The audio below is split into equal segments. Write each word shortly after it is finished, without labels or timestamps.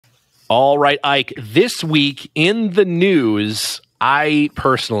All right, Ike. This week in the news, I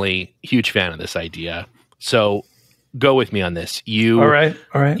personally, huge fan of this idea. So go with me on this. All right.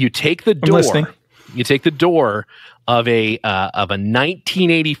 You take the door. I'm listening. You take the door of a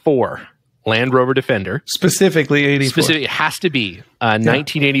 1984 Land Rover Defender. Specifically 84. It has to be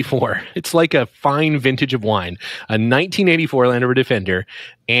 1984. It's like a fine vintage of wine. A 1984 Land Rover Defender,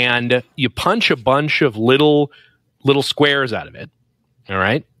 and you punch a bunch of little squares out of it. All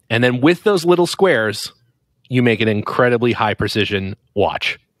right. And then with those little squares, you make an incredibly high precision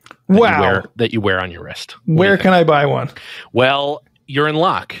watch that you wear on your wrist. Where can I buy one? Well, you're in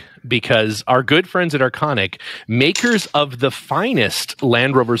luck because our good friends at Arconic, makers of the finest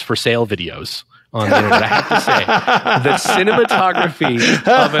Land Rovers for sale videos on the internet, I have to say, the cinematography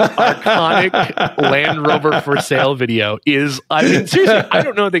of an Arconic Land Rover for sale video is, I mean, seriously, I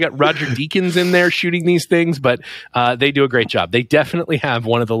don't know if they got Roger Deakins in there shooting these things, but they do a great job. They definitely have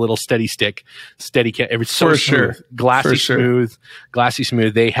one of the little it's so smooth, glassy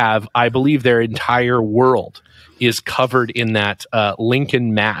smooth. They have, I believe, their entire world is covered in that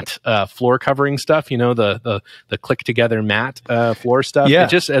Lincoln matte floor covering stuff. You know, the click together matte floor stuff. Yeah.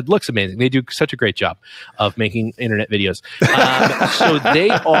 It looks amazing. They do such a great job of making internet videos. So they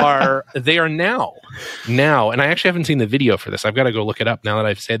are now, and I actually haven't seen the video for this. I've got to go look it up now that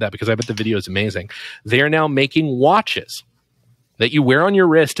I've said that, because I bet the video is amazing. They are now making watches that you wear on your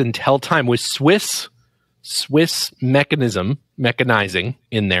wrist and tell time with Swiss mechanizing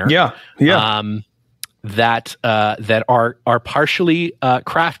in there. Yeah. That are partially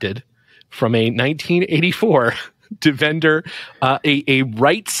crafted from a 1984 Defender, a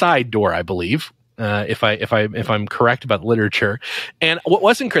right side door, I believe, if I'm correct about the literature. And what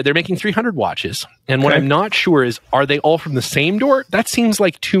wasn't correct, they're making 300 watches, and what I'm not sure is, are they all from the same door? That seems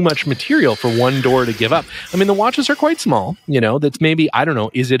like too much material for one door to give up. I mean, the watches are quite small. You know, that's maybe, I don't know,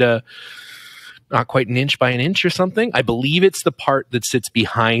 is it not quite an inch by an inch or something? I believe it's the part that sits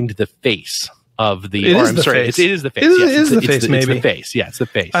behind the face of the. It is the face. It is the face. It's the face. Maybe it's the face. Yeah, it's the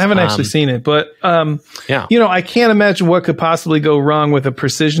face. I haven't actually seen it, but you know, I can't imagine what could possibly go wrong with a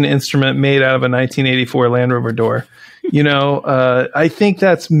precision instrument made out of a 1984 Land Rover door. You know, I think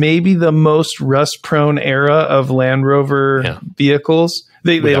that's maybe the most rust-prone era of Land Rover vehicles.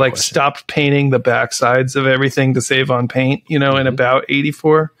 They like stopped painting the back sides of everything to save on paint. You know, in about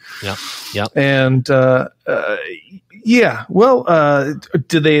 84. Yeah. And yeah. Well,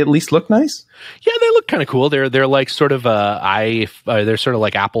 do they at least look nice? Yeah, they look kind of cool. They're like sort of they're sort of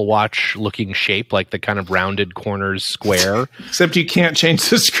like Apple Watch looking shape, like the kind of rounded corners square. Except you can't change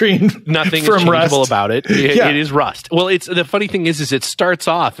the screen. Nothing is changeable about it. It is rust. Well, it's the funny thing is it starts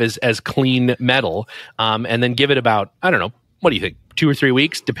off as clean metal, and then give it about, I don't know, what do you think, 2 or 3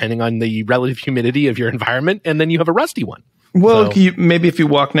 weeks, depending on the relative humidity of your environment, and then you have a rusty one. Well, maybe if you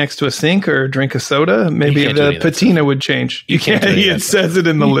walk next to a sink or drink a soda, maybe the patina would change. You can't. It says it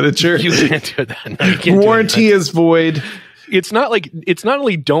in the literature. You can't do that. No, warranty is void. It's not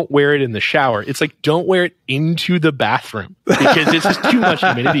only don't wear it in the shower. It's like don't wear it into the bathroom, because it's just too much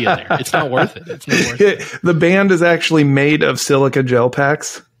humidity in there. It's not worth it. It's not worth it. The band is actually made of silica gel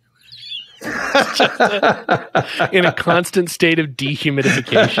packs. In a constant state of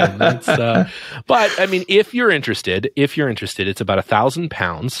dehumidification. But I mean, if you're interested, it's about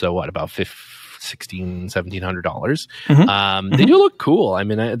 £1,000. So what, about $1,700. They do look cool. I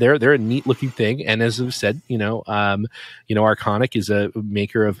mean, they're a neat looking thing. And as I've said, Arconic is a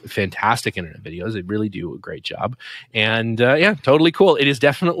maker of fantastic internet videos. They really do a great job. And totally cool. It is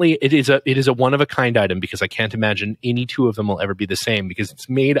definitely, it is a one of a kind item, because I can't imagine any two of them will ever be the same, because it's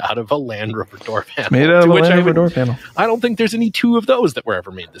made out of a Land Rover door panel. I don't think there's any two of those that were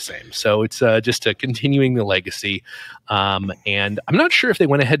ever made the same. So it's just continuing the legacy. And I'm not sure if they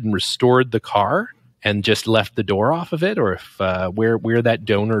went ahead and restored the car and just left the door off of it, or if where that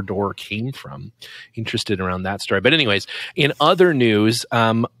donor door came from. Interested around that story. But anyways, in other news,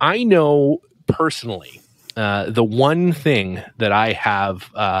 I know personally the one thing that I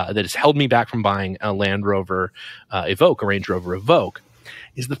have that has held me back from buying a Land Rover Evoque, a Range Rover Evoque,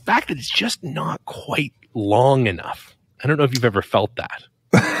 is the fact that it's just not quite long enough. I don't know if you've ever felt that.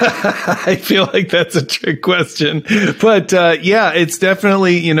 I feel like that's a trick question, but it's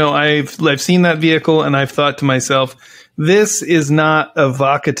definitely, I've seen that vehicle and I've thought to myself, this is not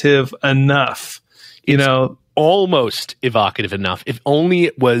evocative enough. Almost evocative enough. If only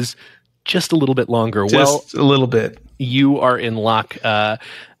it was just a little bit longer. Just a little bit. You are in luck.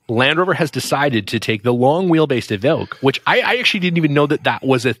 Land Rover has decided to take the long wheelbase Evoque, which I actually didn't even know that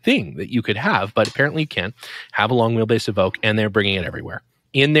was a thing that you could have, but apparently you can have a long wheelbase Evoque, and they're bringing it everywhere.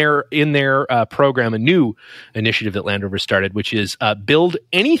 in their program, a new initiative that Land Rover started, which is build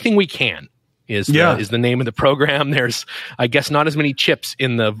anything we can. Is the name of the program. There's, I guess, not as many chips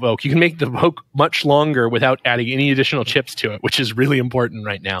in the Voque. You can make the Voque much longer without adding any additional chips to it, which is really important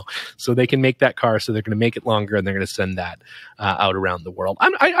right now. So they can make that car, so they're going to make it longer, and they're going to send that out around the world. I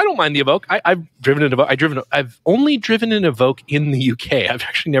don't mind the Evoque. I've driven an Evoque. I've only driven an Evoque in the UK. I've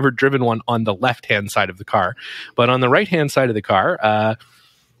actually never driven one on the left-hand side of the car. But on the right-hand side of the car,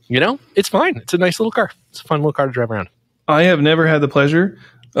 it's fine. It's a nice little car. It's a fun little car to drive around. I have never had the pleasure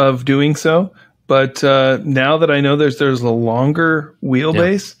of doing so, but now that I know there's a longer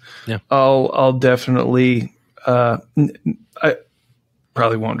wheelbase, I'll definitely. I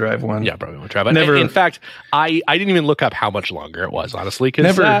probably won't drive one. Yeah, probably won't drive it. In fact, I didn't even look up how much longer it was, honestly,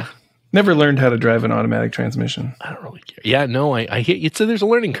 because never learned how to drive an automatic transmission. I don't really care. Yeah, no, I hit you. So there's a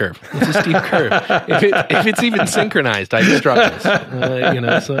learning curve. It's a steep curve. If it's even synchronized, I struggle.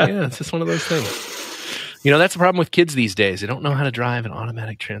 So yeah, it's just one of those things. That's the problem with kids these days. They don't know how to drive an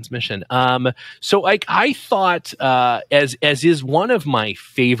automatic transmission. So I thought, as is one of my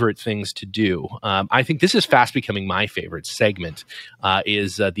favorite things to do, I think this is fast becoming my favorite segment,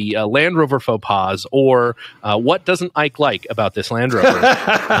 is the Land Rover Faux Pas, or what doesn't Ike like about this Land Rover?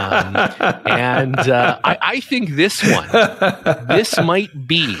 I think this might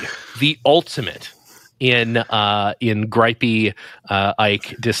be the ultimate in gripey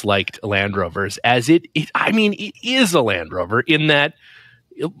Ike disliked Land Rovers, as it is a Land Rover in that,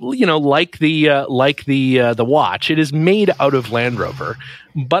 like the watch, it is made out of Land Rover,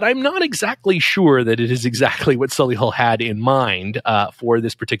 but I'm not exactly sure that it is exactly what Solihull had in mind for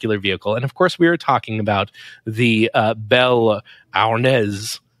this particular vehicle. And of course, we are talking about the Belle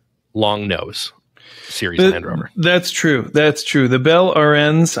Aurens long nose series Land Rover. That's true. The Belle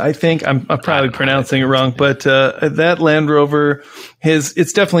Aurens, I think I'm probably pronouncing it wrong, but that Land Rover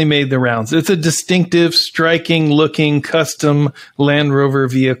it's definitely made the rounds. It's a distinctive, striking looking custom Land Rover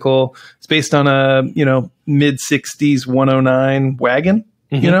vehicle. It's based on a, mid 60s 109 wagon,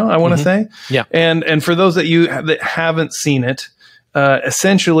 I want to say. Yeah. And for those that haven't seen it,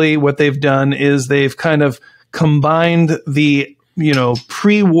 essentially what they've done is they've kind of combined the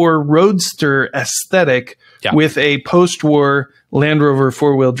pre-war roadster aesthetic with a post-war Land Rover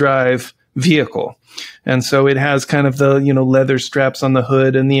four-wheel drive vehicle. And so it has kind of the, leather straps on the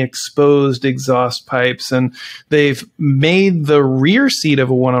hood and the exposed exhaust pipes. And they've made the rear seat of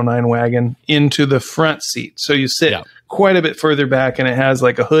a 109 wagon into the front seat. So you sit quite a bit further back, and it has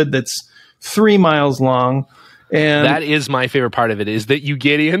like a hood that's 3 miles long. And that is my favorite part of it, is that you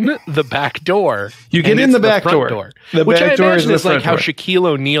get in the back door. You get in the back door. Which I imagine is like how Shaquille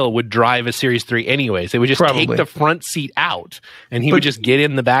O'Neal would drive a Series 3 anyways. They would just take the front seat out, and he would just get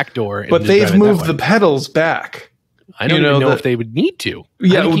in the back door. But they've moved the pedals back. I don't even know if they would need to.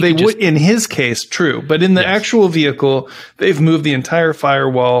 Yeah, they would in his case, true. But in the actual vehicle, they've moved the entire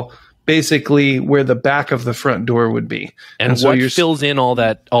firewall basically where the back of the front door would be. And so what fills in all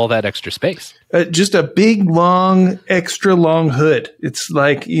that extra space? Just a big, long, extra long hood. It's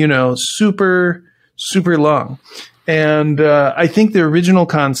like, super, super long. And I think the original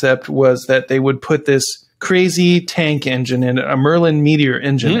concept was that they would put this crazy tank engine in it, a Merlin Meteor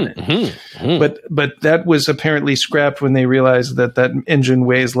engine in it. But that was apparently scrapped when they realized that engine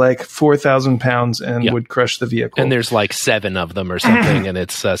weighs like 4,000 pounds and would crush the vehicle. And there's like 7 of them or something, and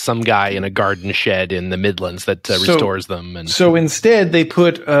it's some guy in a garden shed in the Midlands that restores them. And so instead, they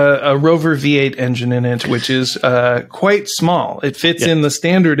put a Rover V8 engine in it, which is quite small. It fits in the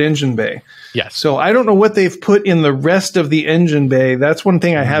standard engine bay. Yes. So I don't know what they've put in the rest of the engine bay. That's one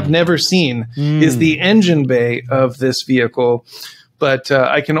thing I have never seen is the engine bay of this vehicle. But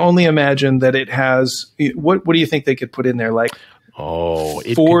I can only imagine that it has what do you think they could put in there? Like 4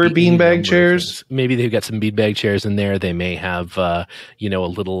 beanbag chairs. Maybe they've got some beanbag chairs in there. They may have, a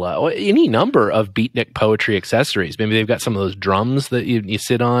little any number of beatnik poetry accessories. Maybe they've got some of those drums that you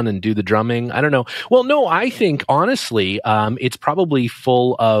sit on and do the drumming. I don't know. Well, no, I think honestly, it's probably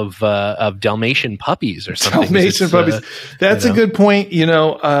full of Dalmatian puppies or something. Dalmatian puppies. That's a good point.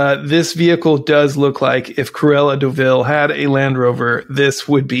 This vehicle does look like if Cruella de Vil had a Land Rover, this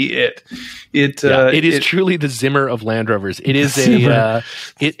would be it. It is truly the Zimmer of Land Rovers. It is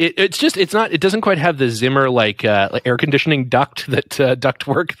it doesn't quite have the Zimmer like air conditioning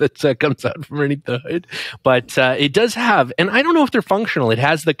ductwork that comes out from underneath the hood, but it does have, and I don't know if they're functional. It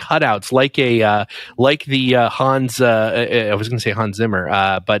has the cutouts like the Hans. I was going to say Hans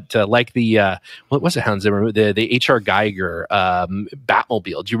Zimmer, but like the what was it? Hans Zimmer, the H.R. Geiger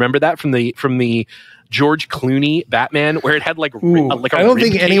Batmobile. Do you remember that from the George Clooney Batman, where it had like a I don't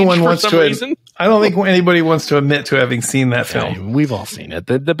think anyone wants to. Reason. I don't think anybody wants to admit to having seen that film. Yeah, we've all seen it.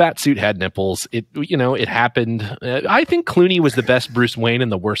 The bat suit had nipples. It happened. I think Clooney was the best Bruce Wayne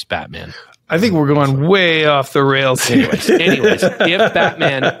and the worst Batman. I think we're going way off the rails. Anyways, if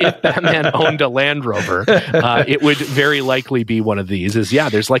Batman owned a Land Rover, it would very likely be one of these.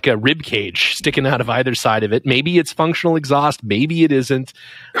 There's like a rib cage sticking out of either side of it. Maybe it's functional exhaust. Maybe it isn't.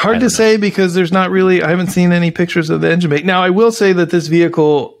 Hard to say because there's not really. I haven't seen any pictures of the engine bay. Now, I will say that this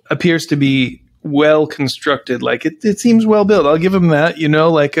vehicle appears to be well constructed. Like it seems well built. I'll give them that.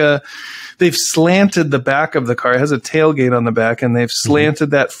 They've slanted the back of the car. It has a tailgate on the back, and they've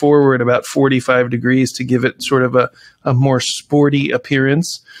slanted that forward about 45 degrees to give it sort of a more sporty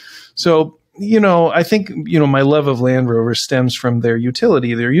appearance. So, I think, my love of Land Rover stems from their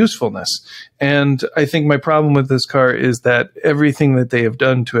utility, their usefulness. And I think my problem with this car is that everything that they have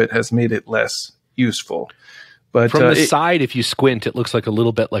done to it has made it less useful. But from the side, if you squint, it looks like a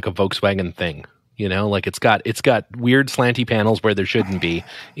little bit like a Volkswagen thing. Like it's got weird slanty panels where there shouldn't be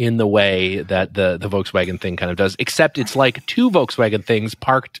in the way that the Volkswagen thing kind of does, except it's like two Volkswagen things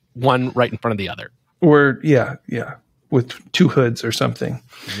parked one right in front of the other. Or, with two hoods or something.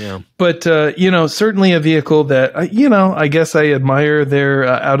 Yeah. But, certainly a vehicle that, I guess I admire their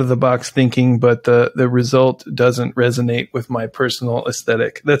out-of-the-box thinking, but the result doesn't resonate with my personal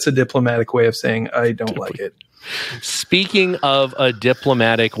aesthetic. That's a diplomatic way of saying I don't like it. Speaking of a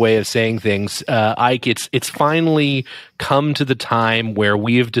diplomatic way of saying things, Ike, it's finally come to the time where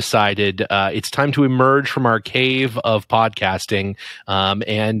we have decided it's time to emerge from our cave of podcasting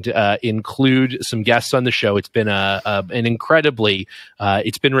and include some guests on the show. It's been an incredibly,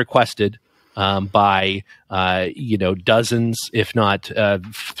 it's been requested by dozens, if not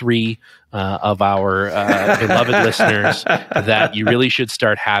three of our beloved listeners, that you really should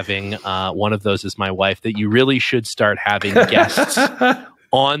start having. One of those is my wife. That you really should start having guests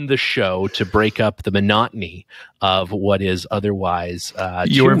on the show to break up the monotony of what is otherwise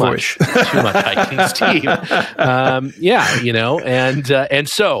your too voice. Too much Ike and Steve. And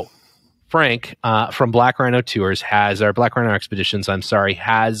so. Frank from Black Rino Tours our Black Rino Expeditions,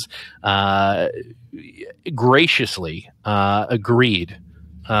 has graciously agreed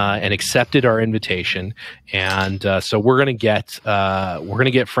and accepted our invitation, and so we're gonna get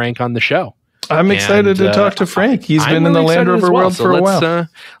Frank on the show. I'm excited to talk to Frank. He's been in the Land Rover world for a while.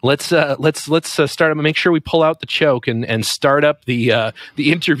 Let's start. Make sure we pull out the choke and start up the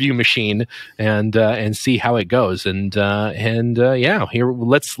interview machine and see how it goes. Here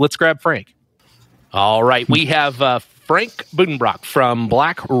let's grab Frank. All right, we have Frank Budenbrock from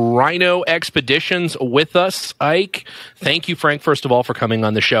Black Rino Expeditions with us. Ike, thank you, Frank, first of all, for coming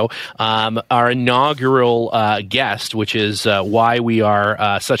on the show. Our inaugural guest, which is why we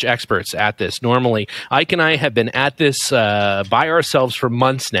are such experts at this. Normally, Ike and I have been at this by ourselves for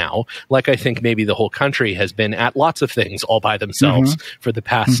months now, like I think maybe the whole country has been at lots of things all by themselves for the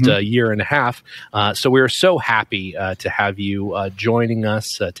past year and a half. So we're so happy to have you joining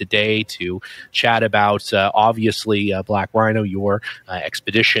us today to chat about, obviously, Black Rino, your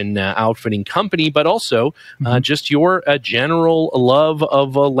expedition outfitting company, but also just your general love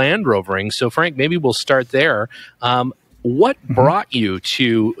of Land Rovering. So, Frank, maybe we'll start there. What brought you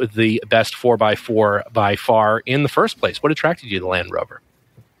to the best 4x4 by far in the first place? What attracted you to the Land Rover?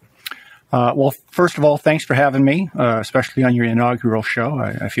 Well, first of all, thanks for having me, especially on your inaugural show.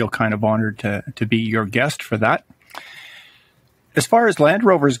 I feel kind of honored to be your guest for that. As far as Land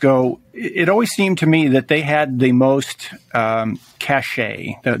Rovers go, it always seemed to me that they had the most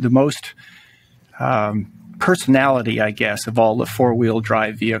cachet, the most personality, I guess, of all the four-wheel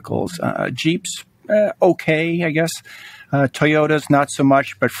drive vehicles. Jeeps, okay, I guess. Toyotas, not so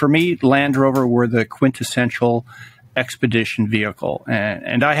much. But for me, Land Rover were the quintessential expedition vehicle.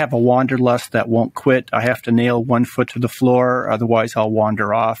 And I have a wanderlust that won't quit. I have to nail one foot to the floor, otherwise I'll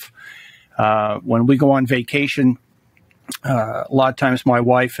wander off. When we go on vacation, a lot of times my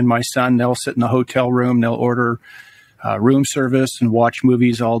wife and my son, they'll sit in the hotel room, they'll order room service and watch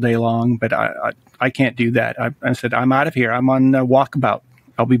movies all day long. But I can't do that. I said, I'm out of here. I'm on walkabout.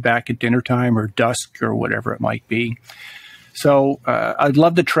 I'll be back at dinner time or dusk or whatever it might be. So I'd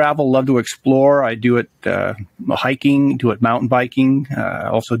love to travel, love to explore. I do it hiking, do it mountain biking.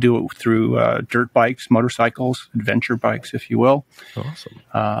 Also do it through dirt bikes, motorcycles, adventure bikes, if you will.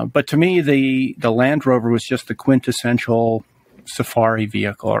 Awesome. But to me, the Land Rover was just the quintessential safari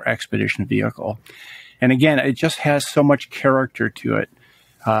vehicle or expedition vehicle. And again, it just has so much character to it.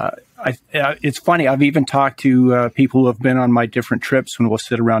 It's funny. I've even talked to people who have been on my different trips when we'll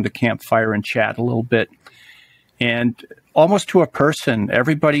sit around a campfire and chat a little bit. And almost to a person,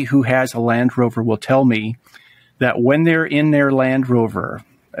 everybody who has a Land Rover will tell me that when they're in their Land Rover,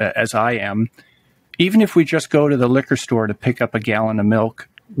 as I am, even if we just go to the liquor store to pick up a gallon of milk,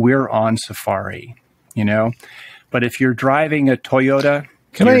 we're on safari, you know? But if you're driving a Toyota,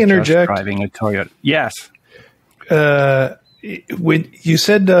 can I interject? Driving a Toyota. Yes. When you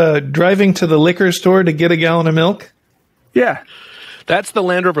said driving to the liquor store to get a gallon of milk? Yeah. That's the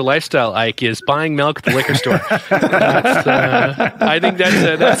Land Rover lifestyle, Ike, is buying milk at the liquor store. I think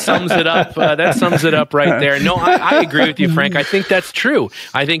that sums it up. That sums it up right there. No, I agree with you, Frank. I think that's true.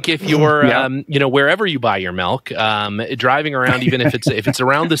 I think if you're, wherever you buy your milk, driving around, even if it's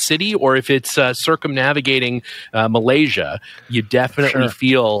around the city or if it's circumnavigating Malaysia, you definitely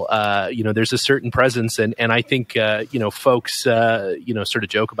feel, there's a certain presence. And I think, folks, sort of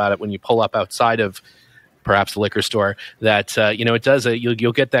joke about it when you pull up outside of perhaps the liquor store, that it does.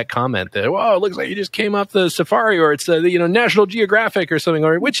 You'll get that comment that, "Whoa, it looks like you just came off the safari," or it's National Geographic or something,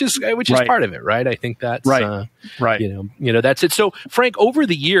 or which is part of it, right? I think that's right. That's it. So, Frank, over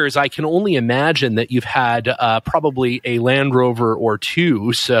the years, I can only imagine that you've had probably a Land Rover or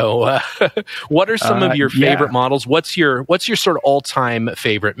two. So, what are some of your favorite models? What's your sort of all-time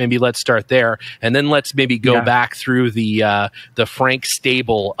favorite? Maybe let's start there, and then let's maybe go back through the Frank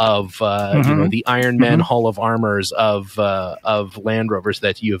stable of the Iron Man Hall of Armors of Land Rovers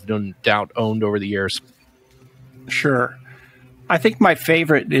that you have no doubt owned over the years. Sure. I think my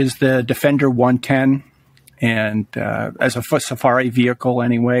favorite is the Defender 110, and as a safari vehicle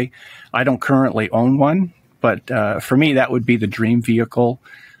anyway. I don't currently own one, but for me, that would be the dream vehicle.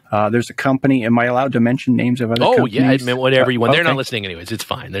 There's a company. Am I allowed to mention names of other companies? Oh, yeah, I mean, whatever you want. They're not listening anyways. It's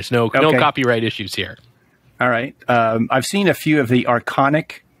fine. There's no copyright issues here. All right. I've seen a few of the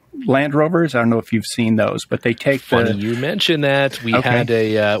iconic Land Rovers. I don't know if you've seen those, but they take Funny you mentioned that. We have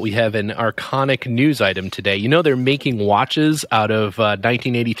an Arconic news item today. They're making watches out of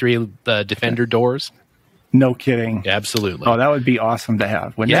 1983 Defender doors. No kidding. Absolutely. Oh, that would be awesome to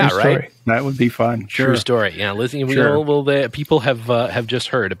have. Yeah, right. Story. That would be fun. Sure. True story. Yeah, listen. The people have just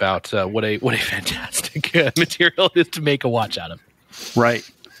heard about what a fantastic material it is to make a watch out of. Right,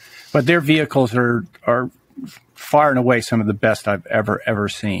 but their vehicles are far and away some of the best I've ever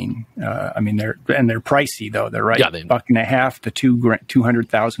seen. I mean, they're pricey though. They're $1.50 to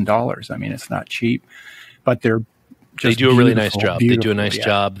 $200,000. I mean, it's not cheap, but they do a really nice job. They do a nice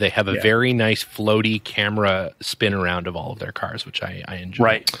job. They have a very nice floaty camera spin around of all of their cars, which I enjoy.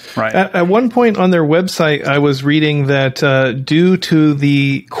 Right. At one point on their website, I was reading that due to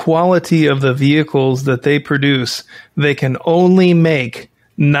the quality of the vehicles that they produce, they can only make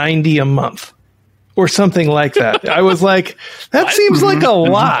 90 a month. Or something like that. I was like, that seems like a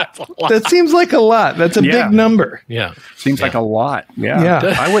lot. That seems like a lot. That's a big number. Yeah. Seems like a lot.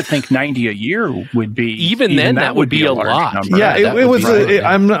 Yeah. I would think 90 a year would be. Even then, that would be a lot. Number. Yeah, it was.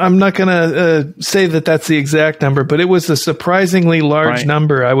 I'm not going to say that that's the exact number, but it was a surprisingly large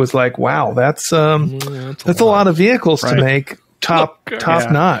number. I was like, wow, that's a lot of vehicles to make. Top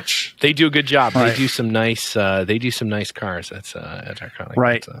notch. They do a good job. Right. They do some nice. Cars. That's iconic.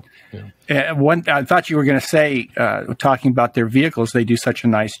 Right. I thought you were going to say, talking about their vehicles, they do such a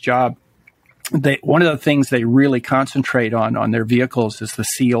nice job. One of the things they really concentrate on their vehicles is the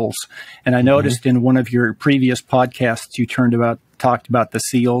seals. And I noticed in one of your previous podcasts, you talked about the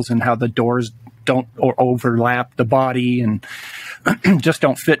seals and how the doors don't overlap the body and just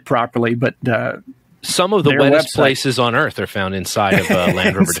don't fit properly. But some of the wettest places on Earth are found inside of a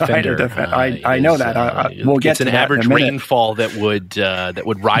Land Rover Defender. I know that. We'll get to an average rainfall that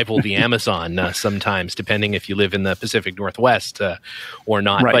would rival the Amazon sometimes, depending if you live in the Pacific Northwest or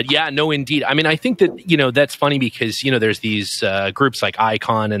not. Right. But yeah, no, indeed. I mean, I think that that's funny because there's these groups like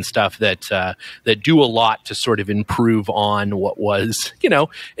Icon and stuff that do a lot to sort of improve on what was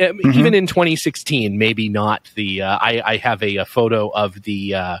even in 2016, maybe not the. I have a photo of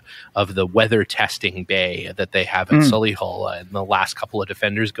the weather testing bay that they have at Solihull and the last couple of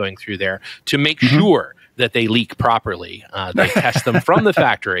Defenders going through there to make sure that they leak properly. They test them from the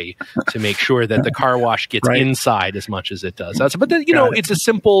factory to make sure that the car wash gets inside as much as it does. But then, it's a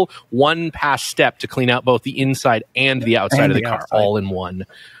simple one pass step to clean out both the inside and the outside of the car, all in one.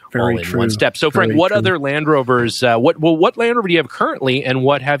 One step. So, Frank, what other Land Rovers? What Land Rover do you have currently, and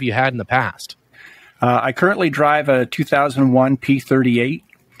what have you had in the past? I currently drive a 2001 P38.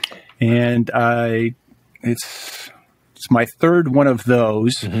 And it's my third one of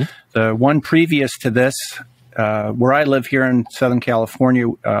those. The one previous to this, where I live here in Southern California,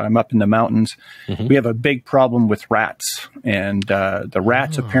 I'm up in the mountains. We have a big problem with rats. And the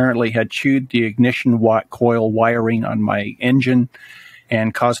rats apparently had chewed the ignition coil wiring on my engine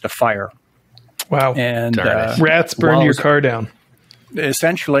and caused a fire. Wow. And rats burned your car down.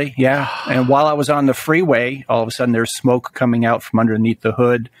 Essentially, yeah. And while I was on the freeway, all of a sudden there's smoke coming out from underneath the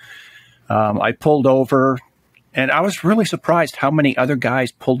hood. I pulled over, and I was really surprised how many other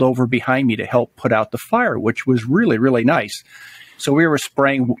guys pulled over behind me to help put out the fire, which was really, really nice. So we were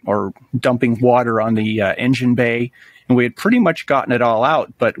spraying or dumping water on the engine bay, and we had pretty much gotten it all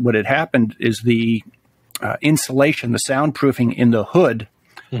out. But what had happened is the insulation, the soundproofing in the hood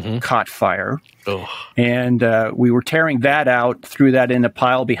caught fire. Oh. And we were tearing that out, threw that in a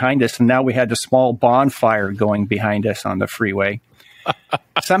pile behind us, and now we had a small bonfire going behind us on the freeway.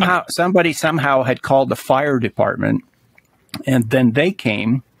 Somebody had called the fire department, and then they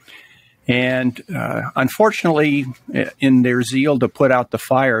came. And unfortunately, in their zeal to put out the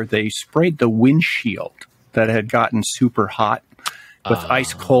fire, they sprayed the windshield that had gotten super hot with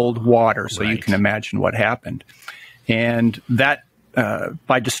ice cold water. So you can imagine what happened. And that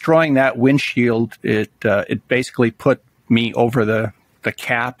by destroying that windshield, it basically put me over the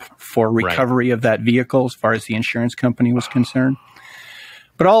cap for recovery of that vehicle as far as the insurance company was concerned.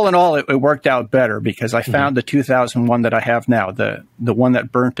 But all in all, it worked out better because I found the 2001 that I have now. The one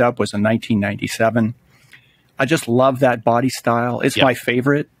that burnt up was a 1997. I just love that body style. It's my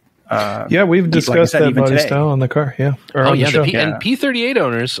favorite. We've discussed that body style on the car. Yeah. And P38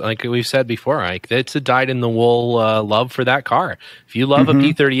 owners, like we've said before, Ike, it's a dyed-in-the-wool love for that car. If you love a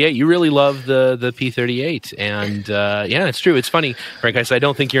P38, you really love the P38. And it's true. It's funny, Frank. I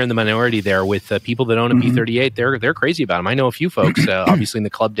don't think you're in the minority there with people that own a P38. They're crazy about them. I know a few folks, obviously in the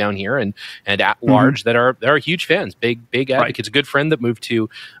club down here and at large, that are huge fans, big advocates. A good friend that moved to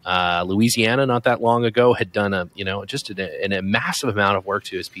Louisiana not that long ago had done a massive amount of work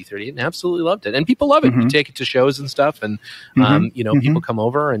to his P38. And absolutely loved it, and people love it. You take it to shows and stuff, and people come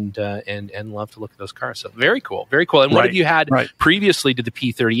over and love to look at those cars. So very cool. And what have you had previously to the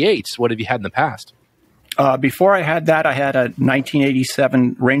P38s? What have you had in the past? Before I had that, I had a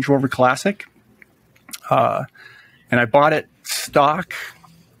 1987 Range Rover Classic, and I bought it stock.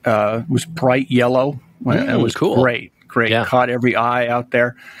 It was bright yellow. It was cool. Great. Yeah. Caught every eye out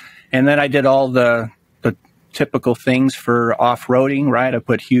there, and then I did all the typical things for off-roading, right? I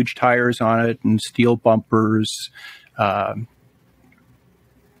put huge tires on it and steel bumpers, not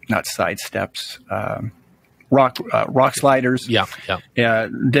side steps, rock sliders. Yeah.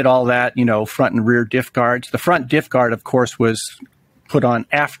 Did all that, front and rear diff guards. The front diff guard, of course, was put on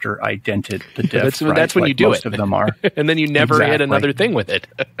after I dented the diff. That's when you do most it. Most of them are. And then you never hit another thing with it.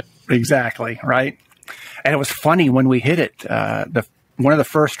 Exactly, right? And it was funny when we hit it. One of the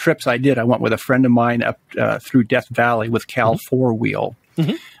first trips I did, I went with a friend of mine up through Death Valley with Cal 4-Wheel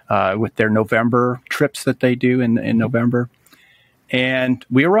with their November trips that they do in November. And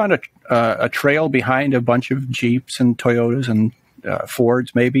we were on a trail behind a bunch of Jeeps and Toyotas and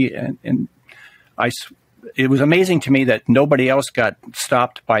Fords maybe. And it was amazing to me that nobody else got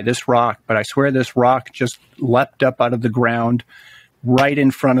stopped by this rock. But I swear this rock just leapt up out of the ground right in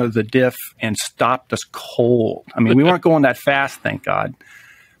front of the diff and stopped us cold. I mean, we weren't going that fast, thank God.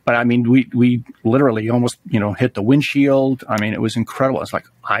 But I mean, we literally almost, hit the windshield. I mean, it was incredible. I was like,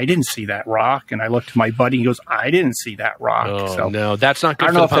 I didn't see that rock. And I looked to my buddy, he goes, I didn't see that rock. Oh, so, no, that's not good.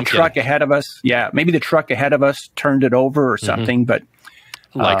 I don't know if the truck ahead of us, maybe the truck ahead of us turned it over or something, but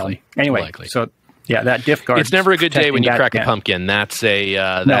likely. Anyway, so yeah, that diff guard. It's never a good day when you crack a pumpkin. That's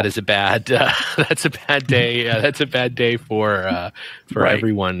that is a bad that's a bad day. That's a bad day for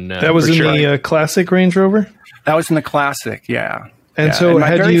everyone. That was in the classic Range Rover. That was in the classic, yeah. And so, and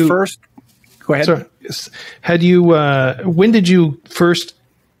had you first? Go ahead. Sorry, had you? When did you first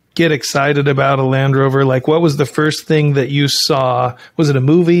get excited about a Land Rover? Like, what was the first thing that you saw? Was it a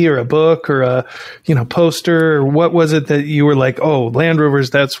movie or a book or a poster? Or what was it that you were like, oh, Land Rovers,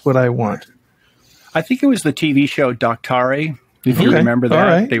 that's what I want? I think it was the TV show Doctare, if you remember that.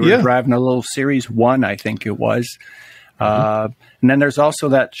 Right. They were driving a little Series 1, I think it was. And then there's also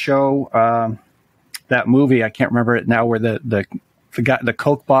that show, that movie, I can't remember it now, where the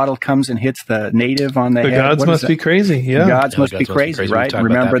Coke bottle comes and hits the native on the head. The Gods Must Be Crazy, yeah. The Gods Must Be Crazy, right?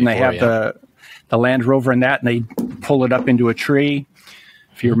 Remember, and they have the Land Rover and that, and they pull it up into a tree.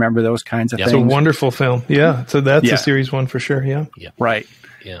 If you remember those kinds of things. It's a wonderful film. Yeah, so that's a Series 1 for sure, yeah. Right.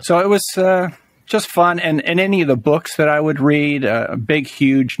 Yeah. So it was just fun. And any of the books that I would read, a big,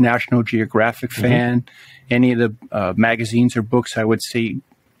 huge National Geographic fan, any of the magazines or books I would see,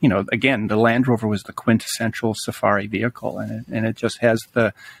 again, the Land Rover was the quintessential safari vehicle, and it just has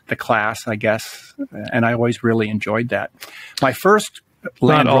the class, I guess. And I always really enjoyed that. My first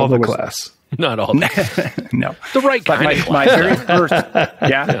Land Rover was class. Not all. No, the right kind. My very first,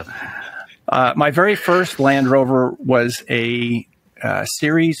 my very first Land Rover was a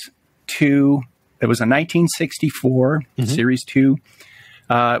Series 2 It was a 1964 Series 2.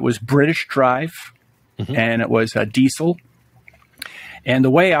 It was British drive, and it was a diesel. And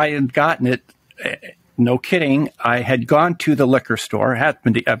the way I had gotten it, no kidding, I had gone to the liquor store. It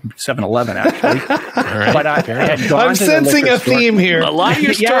happened to 7-Eleven, actually. Right, but I had gone I'm to sensing the a liquor store. theme here. A lot of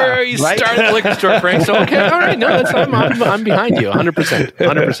your stories start at the liquor store, Frank. So, okay, all right. No, I'm behind you 100%.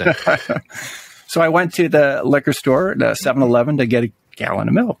 100%. So I went to the liquor store, the 7-Eleven, to get a gallon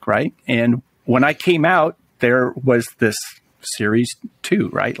of milk, right? And when I came out, there was this Series 2,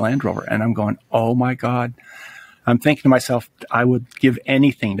 right, Land Rover. And I'm going, oh, my God. I'm thinking to myself, I would give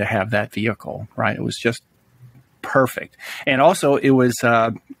anything to have that vehicle, right? It was just perfect. And also, it was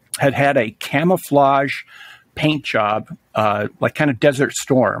had a camouflage paint job, like kind of Desert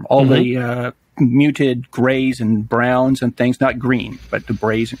Storm. All the muted grays and browns and things, not green, but the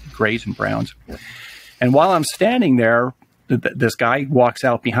grays and browns. And while I'm standing there, this guy walks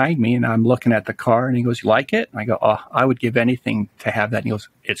out behind me, and I'm looking at the car, and he goes, "You like it?" And I go, "Oh, I would give anything to have that." And he goes,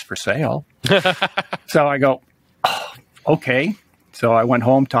 "It's for sale." So I go, "Oh, okay." So I went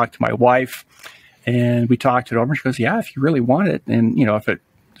home, talked to my wife, and we talked it over. She goes, "Yeah, if you really want it, and if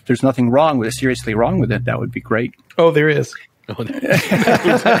there's nothing wrong with it, seriously wrong with it, that would be great." Oh, there is.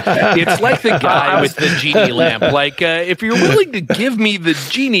 It's like the guy with the genie lamp. Like, if you're willing to give me the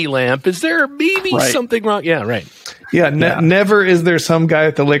genie lamp, is there maybe something wrong? Yeah, right. Yeah, never is there some guy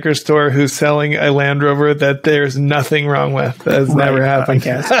at the liquor store who's selling a Land Rover that there's nothing wrong with. That's never happened.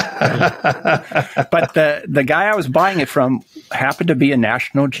 But the guy I was buying it from happened to be a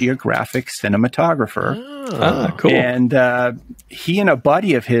National Geographic cinematographer. Oh, cool. And he and a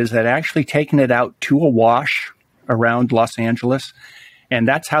buddy of his had actually taken it out to a wash around Los Angeles, and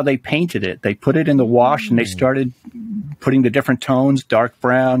that's how they painted it. They put it in the wash, and they started putting the different tones, dark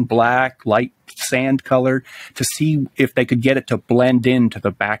brown, black, light sand color, to see if they could get it to blend into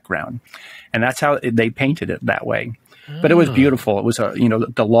the background. And that's how they painted it that way. But it was beautiful. It was it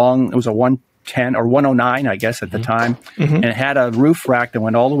was a 110 or 109, I guess, at the time, and it had a roof rack that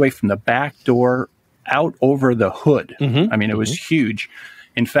went all the way from the back door out over the hood. I mean, it was huge.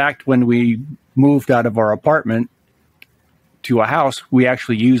 In fact, when we moved out of our apartment to a house, we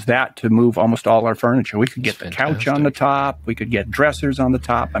actually used that to move almost all our furniture. We could get the couch on the top. We could get dressers on the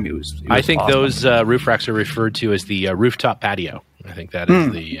top. I mean, it was I think awesome. Those roof racks are referred to as the rooftop patio. I think that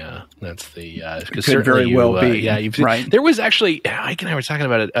is could very well be. Right. There was actually, Ike and I were talking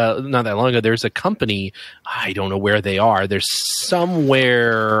about it not that long ago. There's a company, I don't know where they are. There's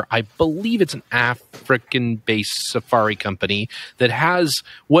somewhere, I believe it's an African-based safari company that has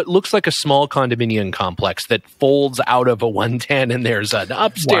what looks like a small condominium complex that folds out of a 110, and there's an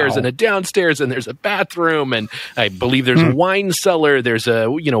upstairs and a downstairs, and there's a bathroom, and I believe there's a wine cellar. There's a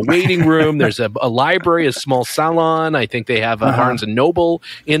waiting room. There's a library, a small salon. I think they have a Barnes and Noble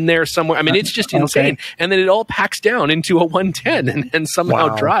in there somewhere. I mean, it's just insane. And then it all packs down into a 110 and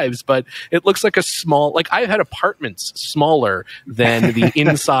somehow drives. But it looks like a small, like I've had apartments smaller than the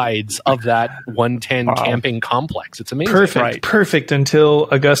insides of that 110 camping complex. It's amazing. Perfect until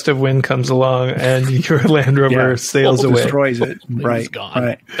a gust of wind comes along and your Land Rover sails away. Destroys it. It's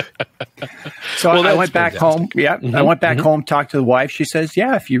gone. So I went back home. Yeah. I went back home, talked to the wife. She says,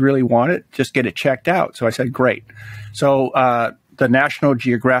 "Yeah, if you really want it, just get it checked out." So I said, "Great." So the National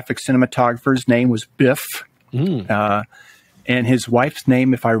Geographic cinematographer's name was Biff, and his wife's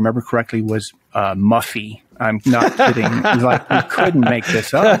name, if I remember correctly, was Muffy. I'm not kidding. He's like, you couldn't make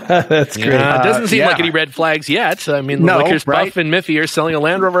this up. That's great. It doesn't seem like any red flags yet. I mean, the Liquor's Buff and Miffy are selling a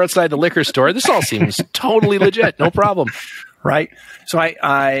Land Rover outside the liquor store. This all seems totally legit. No problem. Right. So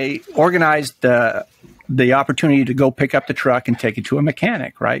I organized the opportunity to go pick up the truck and take it to a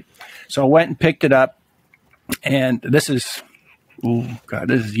mechanic, right? So I went and picked it up, and this is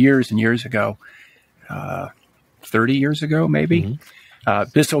years and years ago, 30 years ago, maybe.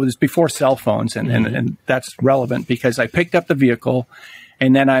 This was before cell phones, and that's relevant because I picked up the vehicle,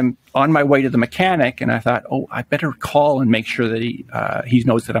 and then I'm on my way to the mechanic, and I thought, oh, I better call and make sure that he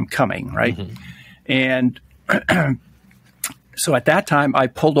knows that I'm coming, right? And so at that time, I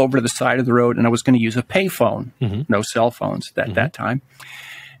pulled over to the side of the road, and I was going to use a payphone, no cell phones at that time.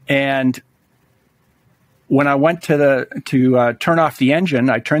 And when I went to turn off the engine,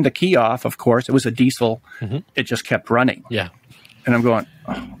 I turned the key off, of course. It was a diesel. It just kept running. Yeah. And I'm going,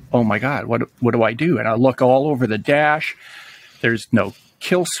 oh my God, what do I do? And I look all over the dash. There's no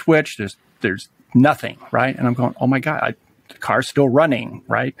kill switch. There's nothing, right? And I'm going, oh my God, the car's still running,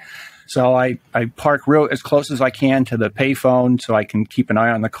 right? So I park as close as I can to the payphone so I can keep an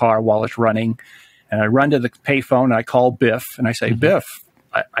eye on the car while it's running. And I run to the payphone and I call Biff and I say, Biff,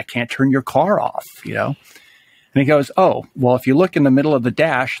 I can't turn your car off, And he goes, oh, well, if you look in the middle of the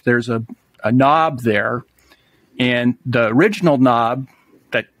dash, there's a a knob there, and the original knob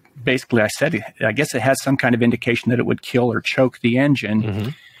that basically I guess it has some kind of indication that it would kill or choke the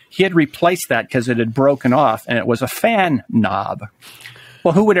engine. He had replaced that because it had broken off, and it was a fan knob.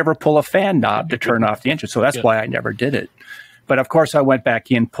 Well, who would ever pull a fan knob to turn off the engine? So that's why I never did it. But of course, I went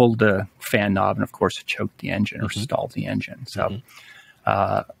back in, pulled the fan knob, and of course, it choked the engine or stalled the engine. So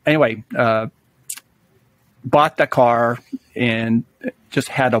anyway, bought the car and just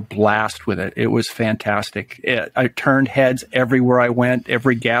had a blast with it. It was fantastic. I turned heads everywhere I went,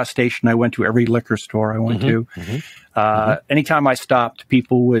 every gas station I went to, every liquor store I went to. Anytime I stopped,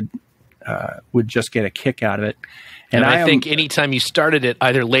 people would just get a kick out of it. And I think anytime you started it,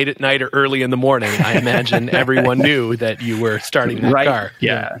 either late at night or early in the morning, I imagine everyone knew that you were starting that car.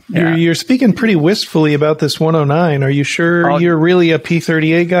 Yeah. You're speaking pretty wistfully about this 109. Are you sure you're really a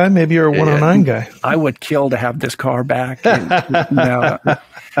P38 guy? Maybe you're a 109 guy. I would kill to have this car back. No.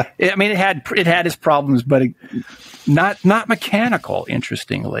 I mean, it had its problems, but not mechanical,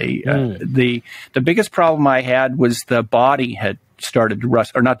 interestingly. The biggest problem I had was the body had started to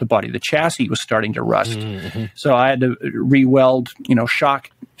rust, or not the body, the chassis was starting to rust. So I had to re-weld,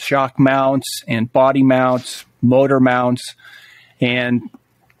 shock mounts and body mounts, motor mounts, and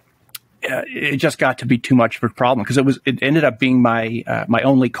it just got to be too much of a problem because it ended up being my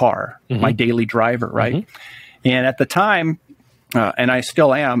only car, my daily driver, right? And at the time, and I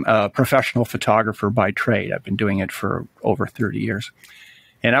still am a professional photographer by trade. I've been doing it for over 30 years.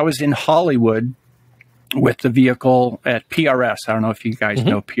 And I was in Hollywood with the vehicle at PRS. I don't know if you guys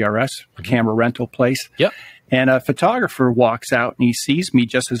know PRS, camera rental place. Yep. And a photographer walks out and he sees me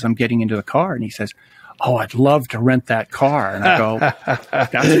just as I'm getting into the car and he says, "Oh, I'd love to rent that car." And I go,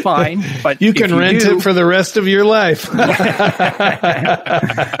 "That's fine, but you can rent it for the rest of your life."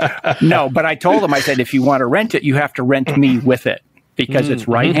 No, but I told him, I said, if you want to rent it, you have to rent me with it because it's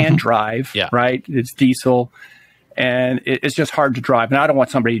right-hand drive, right? It's diesel, and it's just hard to drive. And I don't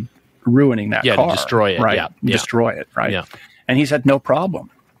want somebody ruining that car. To destroy it, right? Destroy it, right? And he said, no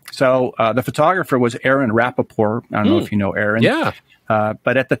problem. So the photographer was Aaron Rappaport. I don't know if you know Aaron. Yeah.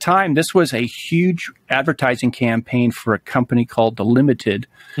 But at the time, this was a huge advertising campaign for a company called The Limited,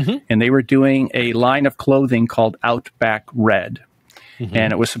 and they were doing a line of clothing called Outback Red.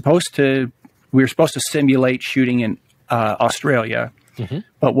 And it was we were supposed to simulate shooting in Australia.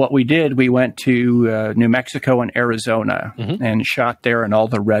 But what we did, we went to New Mexico and Arizona and shot there in all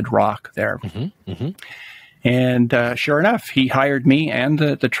the red rock there. And sure enough, he hired me and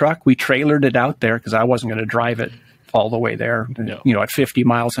the truck. We trailered it out there because I wasn't going to drive it all the way there. At 50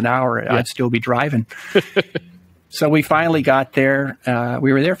 miles an hour, I'd still be driving. So we finally got there.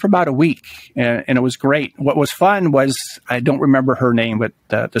 We were there for about a week, and it was great. What was fun was, I don't remember her name, but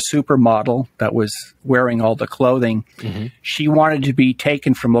the supermodel that was wearing all the clothing, she wanted to be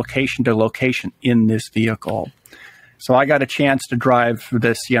taken from location to location in this vehicle. So I got a chance to drive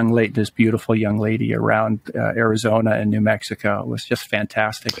this beautiful young lady around Arizona and New Mexico. It was just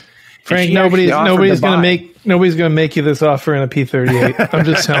fantastic. Frank, nobody's gonna make you this offer in a P38. I'm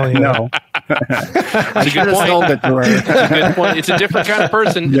just telling you. No. It's a good point. It's a good point. It's a different kind of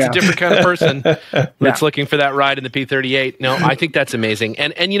person. It's a different kind of person that's looking for that ride in the P38. No, I think that's amazing.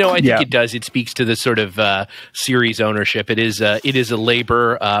 And I think it does. It speaks to this sort of series ownership. It is a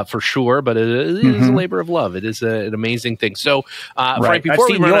labor for sure, but it is a labor of love. It is an amazing thing. So, Frank,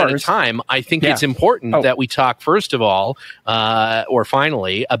 before we run out of time, I think it's important that we talk first of all, or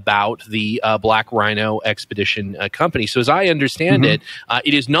finally, about the Black Rino Expedition company. So as I understand it,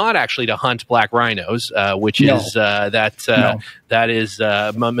 it is not actually to hunt black rhinos, which is that is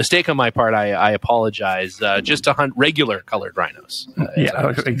a mistake on my part. I apologize. Just to hunt regular colored rhinos.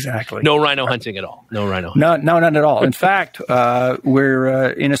 Exactly. No rhino hunting at all. No rhino hunting. No, none at all. In fact,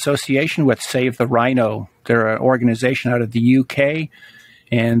 we're in association with Save the Rhino. They're an organization out of the UK,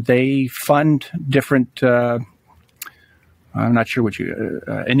 and they fund different I'm not sure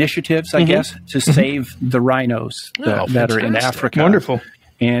initiatives, I guess, to save the rhinos that are in Africa. Wonderful.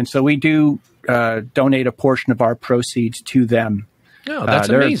 And so we do donate a portion of our proceeds to them. Oh, that's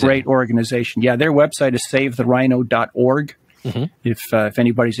they're amazing. A great organization. Yeah, their website is savetherhino.org. If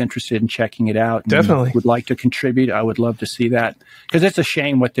anybody's interested in checking it out and would like to contribute, I would love to see that. Because it's a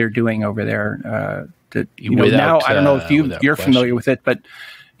shame what they're doing over there. Now, I don't know if you're familiar with it, but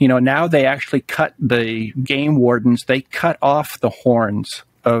now they actually cut the game wardens. They cut off the horns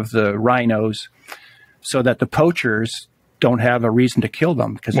of the rhinos so that the poachers don't have a reason to kill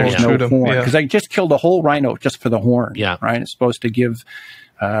them because there's no horn. Because they just killed a whole rhino just for the horn. Yeah. Right. It's supposed to give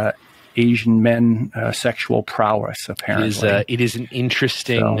Asian men sexual prowess. Apparently, it is an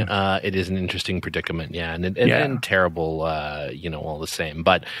interesting predicament. Yeah, and terrible. All the same.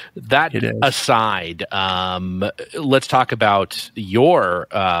 But that aside, let's talk about your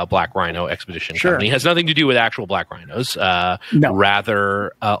Black Rino Expedition company. It has nothing to do with actual Black Rhinos. No.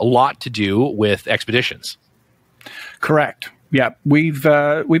 Rather, a lot to do with expeditions. Correct. Yeah, we've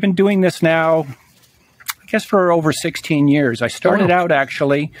been doing this now, I guess, for over 16 years. I started out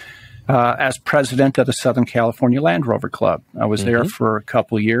actually as president of the Southern California Land Rover Club. I was there for a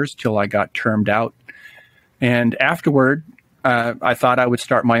couple of years till I got termed out, and afterward, I thought I would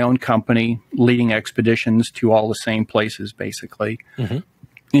start my own company, leading expeditions to all the same places, basically.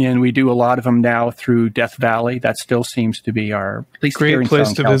 And we do a lot of them now through Death Valley. That still seems to be our at least great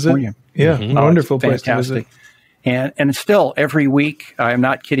place to visit. Yeah, wonderful place to visit. And still, every week, I'm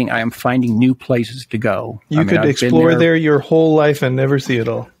not kidding, I am finding new places to go. You could explore there your whole life and never see it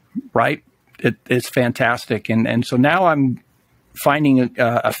all. Right. It's fantastic. And so now I'm finding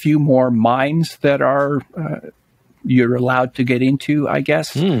a few more mines that are you're allowed to get into, I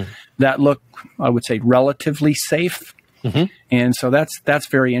guess, that look, I would say, relatively safe. And so that's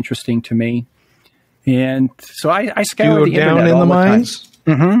very interesting to me. And so I scour the internet all the mines?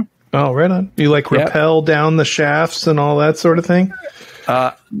 Oh, right on. You rappel down the shafts and all that sort of thing?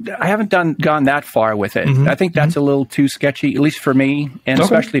 I haven't gone that far with it. I think that's a little too sketchy, at least for me, and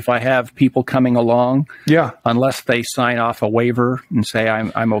especially if I have people coming along. Yeah. Unless they sign off a waiver and say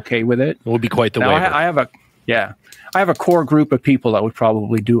I'm okay with it. It would be quite the waiver. I have a core group of people that would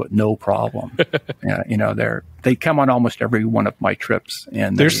probably do it no problem. They come on almost every one of my trips,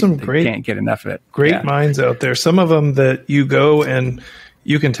 and they can't get enough of it. Great mines out there. Some of them that you go and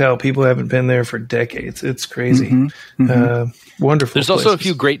you can tell people haven't been there for decades. It's crazy. Wonderful. There's also a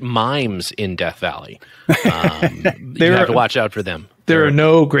few great mimes in Death Valley. You have to watch out for them. There are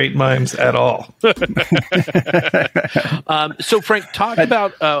no great mimes at all. So, Frank, talk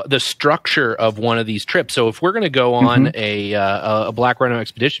about the structure of one of these trips. So, if we're going to go on a Black Rino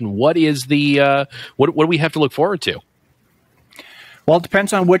expedition, what is the what do we have to look forward to? Well, it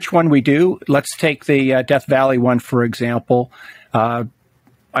depends on which one we do. Let's take the Death Valley one, for example.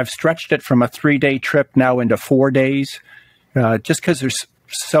 I've stretched it from a 3-day trip now into 4 days, just because there's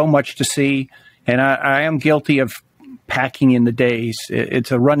so much to see. And I am guilty of packing in the days. It's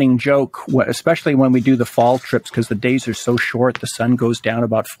a running joke, especially when we do the fall trips, because the days are so short. The sun goes down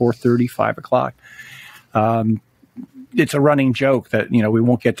about 4:30, 5 o'clock. It's a running joke that, we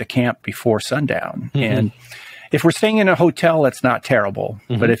won't get to camp before sundown. And if we're staying in a hotel, that's not terrible.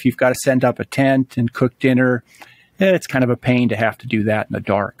 But if you've got to send up a tent and cook dinner, it's kind of a pain to have to do that in the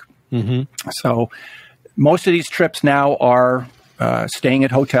dark. So most of these trips now are staying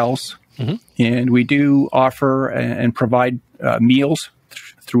at hotels. And we do offer and provide meals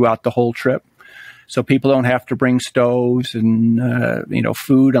throughout the whole trip. So people don't have to bring stoves and,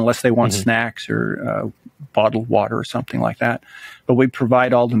 food unless they want snacks or bottled water or something like that. But we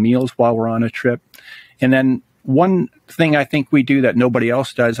provide all the meals while we're on a trip. And then one thing I think we do that nobody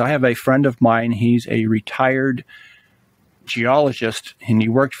else does, I have a friend of mine, he's a retired geologist, and he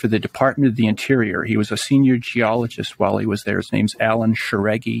worked for the Department of the Interior. He was a senior geologist while he was there. His name's Alan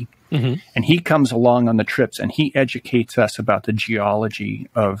Shareggi. And he comes along on the trips, and he educates us about the geology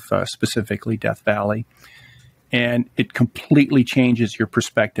of specifically Death Valley. And it completely changes your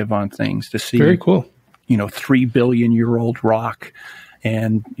perspective on things to see, very cool, 3 billion year old rock.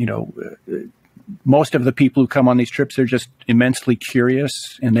 And, most of the people who come on these trips are just immensely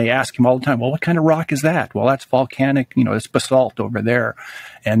curious, and they ask him all the time, well, what kind of rock is that? Well, that's volcanic, it's basalt over there,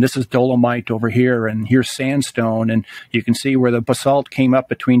 and this is dolomite over here, and here's sandstone, and you can see where the basalt came up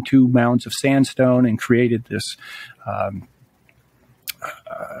between 2 mounds of sandstone and created this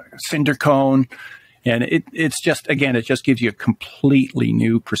cinder cone. And it's just, again, it just gives you a completely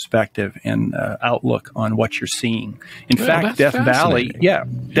new perspective and outlook on what you're seeing. In fact, Death Valley,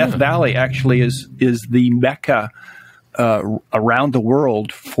 Death Valley actually is the mecca around the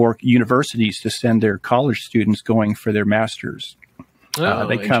world for universities to send their college students going for their masters.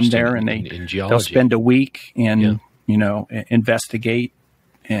 They come there and they'll spend a week and investigate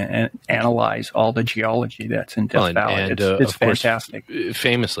and analyze all the geology that's in Death Valley. It's fantastic.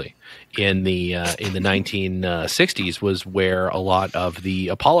 Famously, in the 1960s was where a lot of the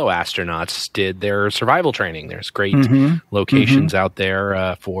Apollo astronauts did their survival training. There's great locations out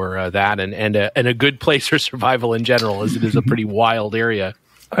there for that, and a good place for survival in general, as it is a pretty wild area.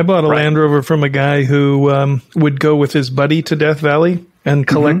 I bought a Land Rover from a guy who would go with his buddy to Death Valley and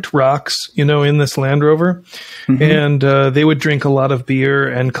collect rocks, you know, in this Land Rover. And they would drink a lot of beer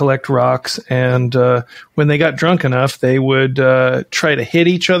and collect rocks. And when they got drunk enough, they would try to hit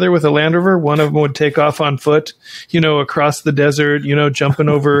each other with a Land Rover. One of them would take off on foot, you know, across the desert, you know, jumping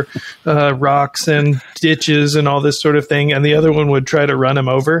over rocks and ditches and all this sort of thing. And the other one would try to run him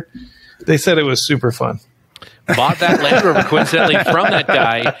over. They said it was super fun. Bought that Land Rover coincidentally from that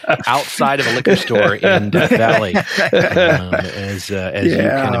guy outside of a liquor store in Death Valley, as you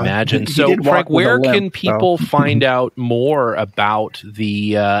can imagine. So, Frank, where can people find out more about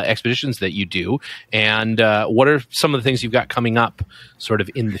the expeditions that you do, and what are some of the things you've got coming up, sort of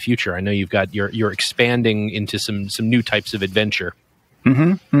in the future? I know you've got you're expanding into some new types of adventure.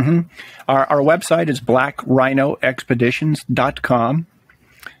 Our website is blackrinoexpeditions.com.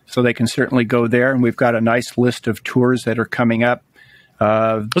 So they can certainly go there, and we've got a nice list of tours that are coming up.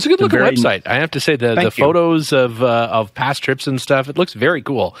 It's a good looking website. I have to say the photos of past trips and stuff. It looks very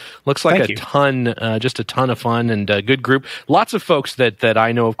cool. Looks like just a ton of fun and a good group. Lots of folks that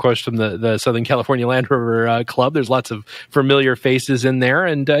I know, of course, from the Southern California Land Rover Club. There's lots of familiar faces in there,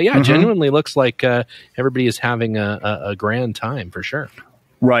 and genuinely looks like everybody is having a grand time for sure.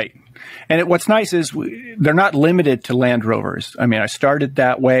 Right. And what's nice is they're not limited to Land Rovers. I mean, I started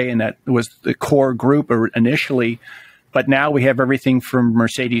that way, and that was the core group initially. But now we have everything from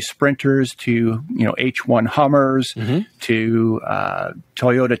Mercedes Sprinters to, you know, H1 Hummers to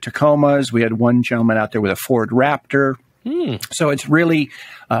Toyota Tacomas. We had one gentleman out there with a Ford Raptor. So it's really,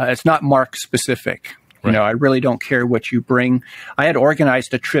 it's not mark specific. You know, I really don't care what you bring. I had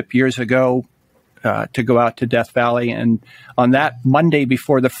organized a trip years ago to go out to Death Valley. And on that Monday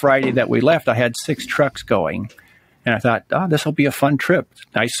before the Friday that we left, I had 6 trucks going. And I thought, this will be a fun trip.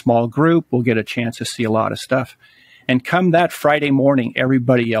 Nice small group. We'll get a chance to see a lot of stuff. And come that Friday morning,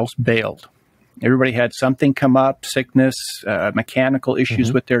 everybody else bailed. Everybody had something come up, sickness, mechanical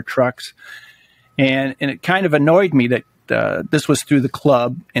issues with their trucks. And it kind of annoyed me that this was through the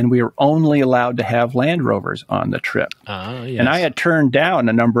club, and we were only allowed to have Land Rovers on the trip. Yes. And I had turned down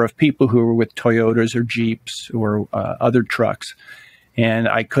a number of people who were with Toyotas or Jeeps or other trucks, and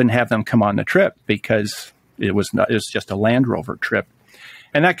I couldn't have them come on the trip because it was just a Land Rover trip.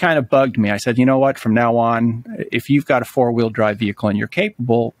 And that kind of bugged me. I said, you know what, from now on, if you've got a 4-wheel drive vehicle and you're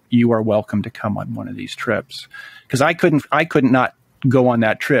capable, you are welcome to come on one of these trips. Because I couldn't not go on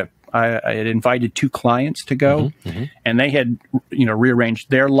that trip. I had invited 2 clients to go, and they had, you know, rearranged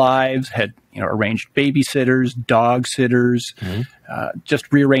their lives, had, you know, arranged babysitters, dog sitters,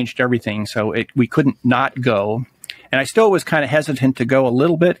 just rearranged everything. So we couldn't not go. And I still was kind of hesitant to go a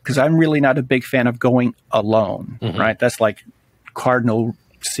little bit because I'm really not a big fan of going alone, right? That's like cardinal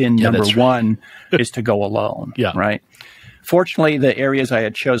sin number 1 is to go alone, right? Fortunately, the areas I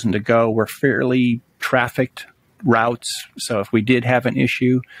had chosen to go were fairly trafficked routes. So if we did have an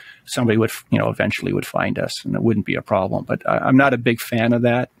issue, somebody would, you know, eventually would find us, and it wouldn't be a problem. But I'm not a big fan of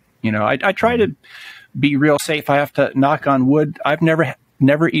that. You know, I try to be real safe. I have to knock on wood. I've never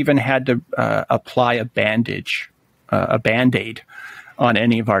even had to apply a Band-Aid on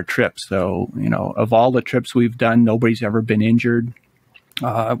any of our trips. So, you know, of all the trips we've done, nobody's ever been injured.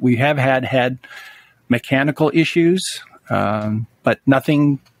 We have had mechanical issues, but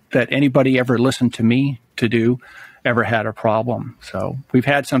nothing that anybody ever listened to me to do ever had a problem. So we've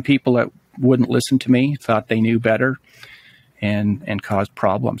had some people that wouldn't listen to me, thought they knew better, and caused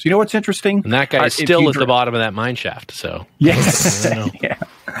problems. You know what's interesting? And that guy is still at the bottom of that mine shaft. So yes,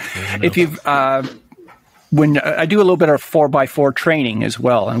 If you've when I do a little bit of 4x4 training as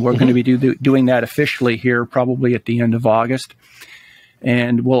well, and we're going to be doing that officially here probably at the end of August.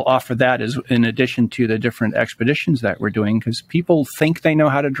 And we'll offer that as in addition to the different expeditions that we're doing, because people think they know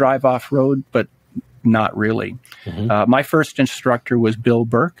how to drive off-road, but not really. My first instructor was Bill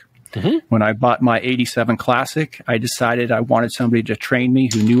Burke. When I bought my 87 Classic, I decided I wanted somebody to train me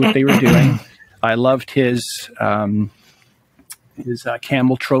who knew what they were doing. I loved his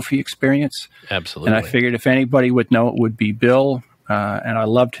Camel Trophy experience. Absolutely. And I figured if anybody would know, it would be Bill. And I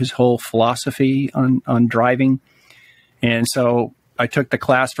loved his whole philosophy on driving. And so I took the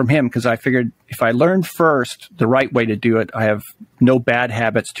class from him because I figured if I learned first the right way to do it, I have no bad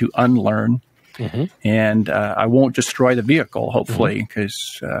habits to unlearn. And I won't destroy the vehicle, hopefully,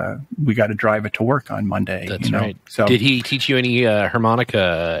 because we got to drive it to work on Monday. That's right. So, did he teach you any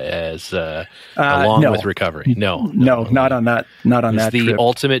harmonica as along with recovery? No, not on that. Not on that. The trip.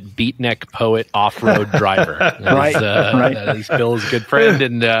 Ultimate beatnik poet off-road driver. Right. Bill is a good friend,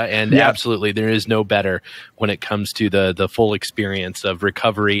 and absolutely, there is no better when it comes to the full experience of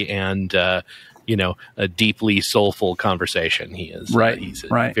recovery and a deeply soulful conversation. He is he's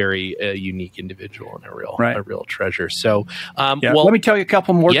a very unique individual and a real treasure. So, well, let me tell you a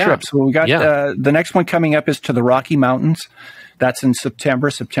couple more trips. Well, we got the next one coming up is to the Rocky Mountains. That's in September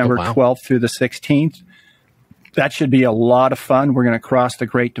 12th through the 16th. That should be a lot of fun. We're going to cross the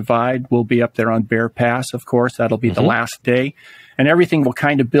Great Divide. We'll be up there on Bear Pass, of course. That'll be the last day. And everything will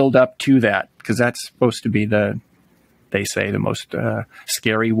kind of build up to that, because that's supposed to be they say, the most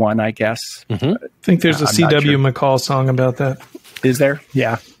scary one, I guess. I think there's a C.W. McCall song about that. Is there?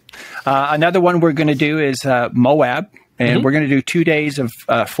 Yeah. Another one we're going to do is Moab. And we're going to do 2 days of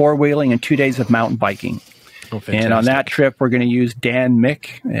four-wheeling and 2 days of mountain biking. Oh, and on that trip, we're going to use Dan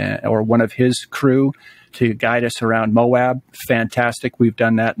Mick or one of his crew to guide us around Moab. Fantastic. We've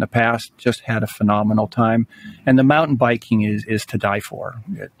done that in the past. Just had a phenomenal time. And the mountain biking is to die for.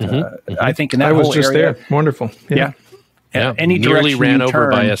 I think in that whole area, there. Wonderful. Yeah. Any nearly ran over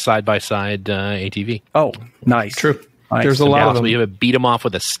turn by a side-by-side ATV. Oh, nice. True. Nice. There's a lot of them. You have beat them off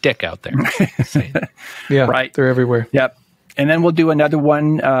with a stick out there. Yeah, right. They're everywhere. Yep. And then we'll do another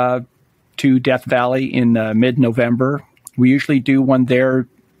one to Death Valley in mid-November. We usually do one there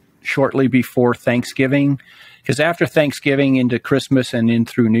shortly before Thanksgiving, because after Thanksgiving into Christmas and in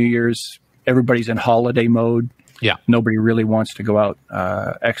through New Year's, everybody's in holiday mode. Yeah. Nobody really wants to go out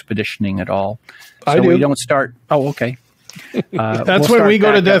expeditioning at all. So I do. We don't start. Oh, okay. That's when we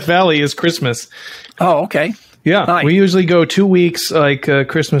go to Death Valley is Christmas. Oh, okay. Yeah. Nice. We usually go 2 weeks, like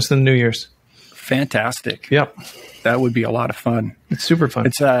Christmas and New Year's. Fantastic. Yep. That would be a lot of fun. It's super fun.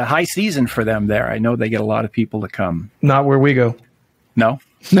 It's a high season for them there. I know they get a lot of people to come. Not where we go. No?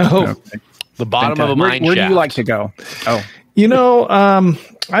 No. Okay. The bottom of a mine shaft. Where do you like to go? Oh.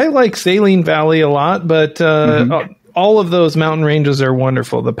 I like Saline Valley a lot, but all of those mountain ranges are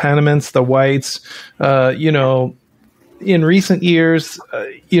wonderful. The Panamints, the Whites, in recent years,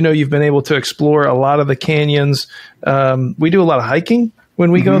 you've been able to explore a lot of the canyons. We do a lot of hiking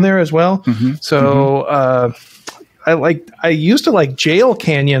when we go there as well. So I used to like Jail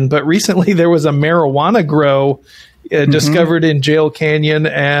Canyon, but recently there was a marijuana grow discovered in Jail Canyon,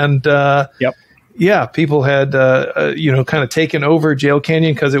 and people had kind of taken over Jail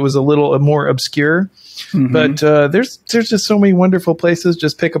Canyon because it was a little more obscure. But there's just so many wonderful places.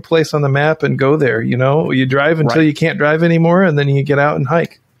 Just pick a place on the map and go there. You drive until you can't drive anymore, and then you get out and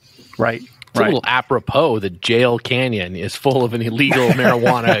hike. Right. It's a little apropos that Jail Canyon is full of an illegal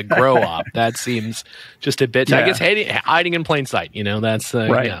marijuana grow-op. That seems just a bit, I guess, hiding in plain sight. That's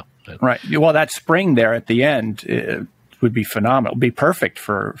right. Right. Well, that spring there at the end would be phenomenal. It'd be perfect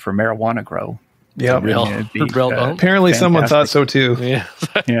for marijuana grow. Yeah. Apparently fantastic. Someone thought so too. Yeah.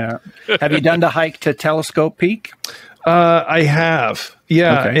 Yeah. Have you done the hike to Telescope Peak? I have.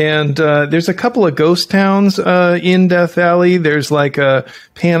 Yeah. Okay. And there's a couple of ghost towns in Death Valley. There's like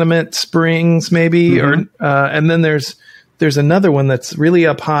Panamint Springs maybe, and then there's another one that's really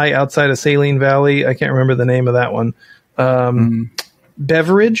up high outside of Saline Valley. I can't remember the name of that one.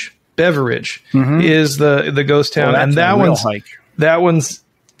 Beveridge is the ghost town, and that one's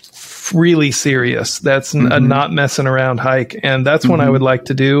really serious. That's a not messing around hike, and that's one I would like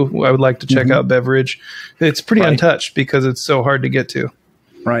to do. I would like to check out Beveridge. It's pretty untouched because it's so hard to get to.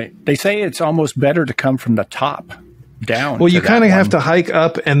 Right. They say it's almost better to come from the top down. Well, you kind of have to hike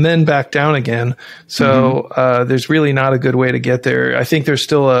up and then back down again. So there's really not a good way to get there. I think there's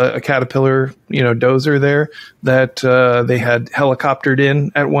still a Caterpillar, dozer there that they had helicoptered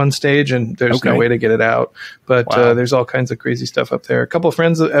in at one stage, and there's no way to get it out. But there's all kinds of crazy stuff up there. A couple of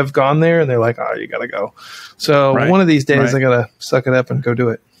friends have gone there, and they're like, "Oh, you got to go." So one of these days, I got to suck it up and go do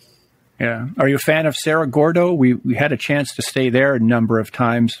it. Yeah. Are you a fan of Cerro Gordo? We had a chance to stay there a number of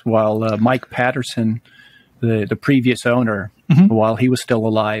times while Mike Patterson, the previous owner, while he was still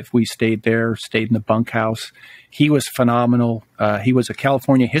alive, we stayed there, stayed in the bunkhouse. He was phenomenal. He was a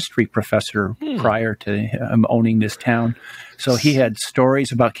California history professor prior to him owning this town. So he had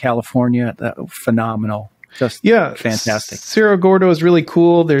stories about California that were phenomenal. Just fantastic. Cerro Gordo is really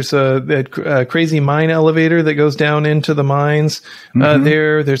cool. There's a crazy mine elevator that goes down into the mines.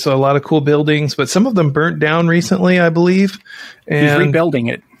 There's a lot of cool buildings, but some of them burnt down recently, I believe. And he's rebuilding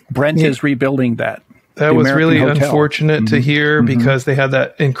it. Brent is rebuilding that. That was really unfortunate to hear because they had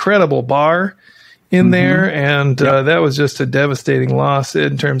that incredible bar in there, and that was just a devastating loss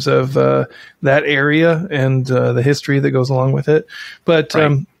in terms of that area and the history that goes along with it. But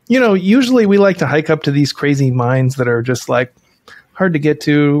usually we like to hike up to these crazy mines that are just like hard to get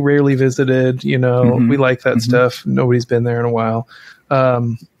to, rarely visited. We like that stuff. Nobody's been there in a while.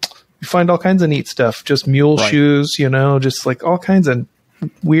 You find all kinds of neat stuff, just mule shoes, just like all kinds of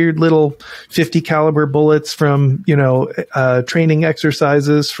weird little 50 caliber bullets from, training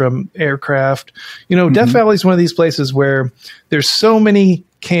exercises from aircraft. Death Valley is one of these places where there's so many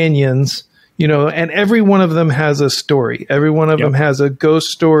canyons, and every one of them has a story. Every one of them has a ghost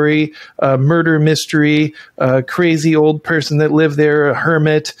story, a murder mystery, a crazy old person that lived there, a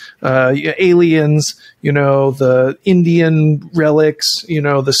hermit, aliens, the Indian relics,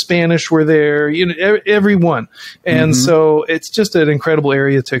 the Spanish were there, every one. And so it's just an incredible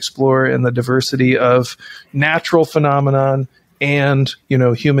area to explore, and the diversity of natural phenomenon and,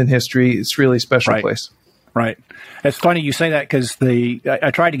 human history. It's really a special place. Right. It's funny you say that, because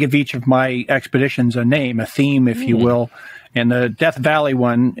I tried to give each of my expeditions a name, a theme, if you will. And the Death Valley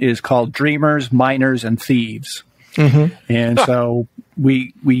one is called Dreamers, Miners, and Thieves. And so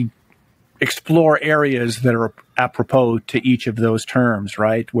we explore areas that are apropos to each of those terms,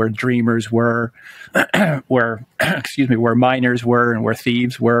 right? Where dreamers were, where miners were, and where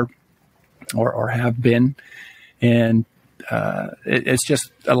thieves were, or have been. And it's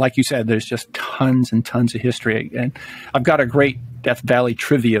just, like you said, there's just tons and tons of history. And I've got a great Death Valley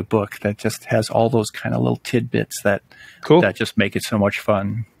trivia book that just has all those kind of little tidbits that just make it so much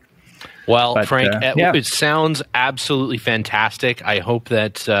fun. Well, Frank, it sounds absolutely fantastic. I hope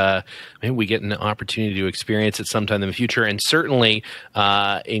that maybe we get an opportunity to experience it sometime in the future, and certainly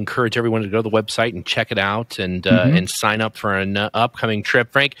encourage everyone to go to the website and check it out, and sign up for an upcoming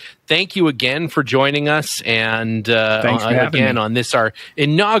trip. Frank, thank you again for joining us, and again on this, our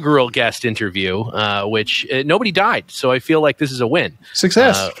inaugural guest interview, which nobody died, so I feel like this is a win.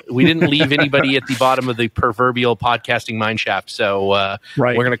 Success. We didn't leave anybody at the bottom of the proverbial podcasting mineshaft, so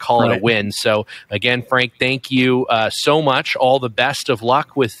we're going to call it a win. So again, Frank, thank you so much. All the best of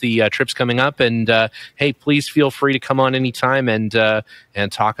luck with the trips coming up, and hey, please feel free to come on anytime and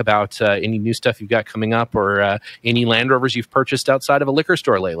talk about any new stuff you've got coming up, or any Land Rovers you've purchased outside of a liquor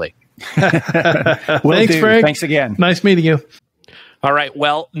store lately. Thanks, Frank. Thanks again. Nice meeting you. All right.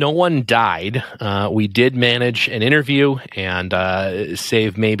 Well, no one died. We did manage an interview and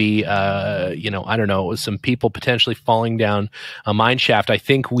save maybe, I don't know, some people potentially falling down a mine shaft. I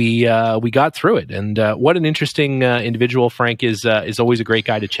think we got through it. And what an interesting individual Frank is always a great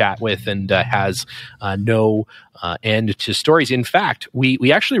guy to chat with, and has no end to stories. In fact,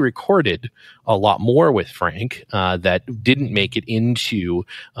 we actually recorded a lot more with Frank that didn't make it into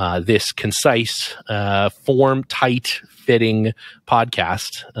this concise, form, tight fitting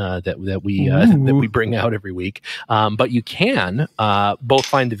podcast that we bring out every week. But you can both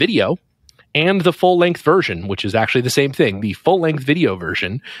find the video and the full-length version, which is actually the same thing, the full-length video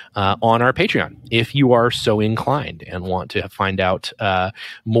version on our Patreon, if you are so inclined and want to find out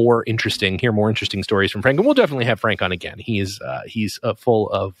more interesting stories from Frank. And we'll definitely have Frank on again. He's full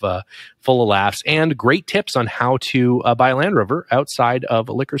of laughs and great tips on how to buy a Land Rover outside of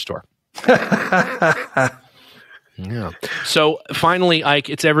a liquor store. Yeah. So finally, Ike,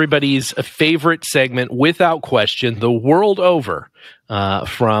 it's everybody's favorite segment, without question, the world over,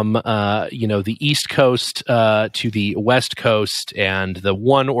 from the East Coast to the West Coast, and the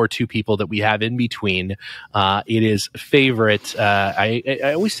one or two people that we have in between. It is favorite.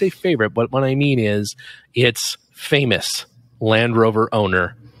 I always say favorite, but what I mean is it's famous Land Rover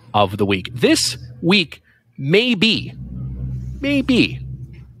owner of the week. This week may be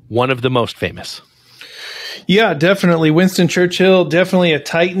one of the most famous. Yeah, definitely. Winston Churchill, definitely a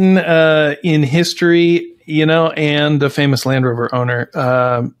titan in history, and a famous Land Rover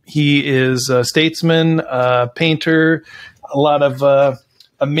owner. He is a statesman, painter, a lot of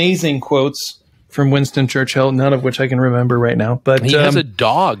amazing quotes from Winston Churchill, none of which I can remember right now. But he has a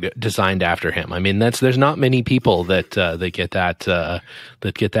dog designed after him. I mean, there's not many people that get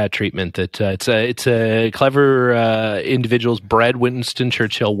that treatment. That it's a clever individuals bred Winston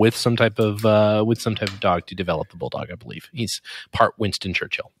Churchill with some type of dog to develop the bulldog. I believe he's part Winston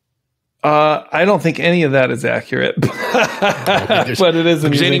Churchill. I don't think any of that is accurate, but it is.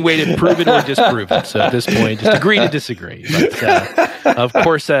 There's any way to prove it or disprove it. So at this point, just agree to disagree. But of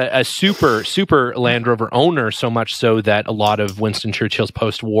course, a super Land Rover owner, so much so that a lot of Winston Churchill's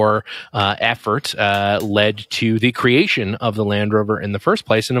post-war effort led to the creation of the Land Rover in the first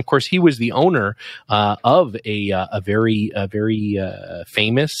place. And of course, he was the owner of a very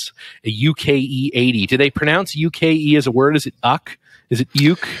famous UKE 80. Do they pronounce UKE as a word? Is it UK? Is it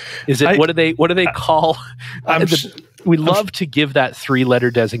uke? Is it what do they call? We love to give that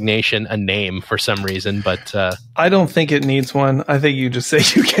 3-letter designation a name for some reason, but I don't think it needs one. I think you just say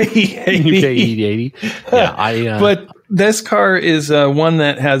UKE 80. UKE 80. Yeah, but this car is one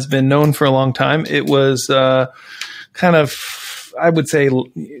that has been known for a long time. It was kind of, I would say,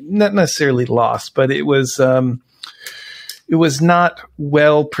 not necessarily lost, but it was it was not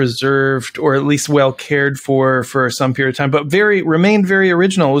well preserved, or at least well cared for some period of time, but remained very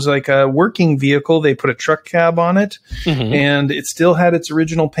original. It was like a working vehicle. They put a truck cab on it, and it still had its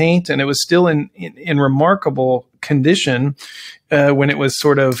original paint, and it was still in remarkable condition when it was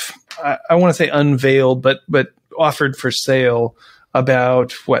sort of, I want to say unveiled, but offered for sale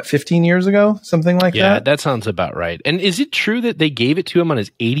about 15 years ago, something like that. Yeah, that sounds about right. And is it true that they gave it to him on his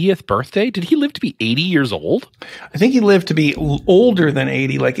 80th birthday? Did he live to be 80 years old? I think he lived to be older than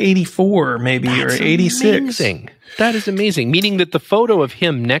 80, like 84 maybe. That's or 86. Amazing. That is amazing. Meaning that the photo of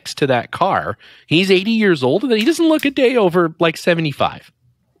him next to that car, he's 80 years old, and he doesn't look a day over like 75.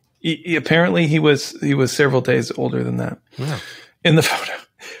 Apparently he was several days older than that in the photo.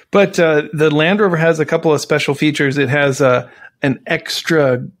 But the Land Rover has a couple of special features. It has an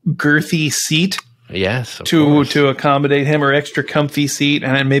extra girthy seat, to accommodate him, or extra comfy seat,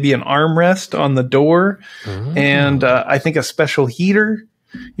 and then maybe an armrest on the door, and I think a special heater.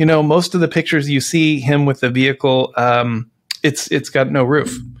 You know, most of the pictures you see him with the vehicle, it's got no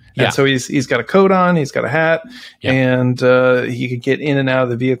roof. And so he's got a coat on, he's got a hat, and he could get in and out of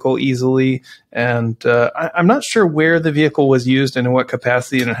the vehicle easily. And I'm not sure where the vehicle was used and in what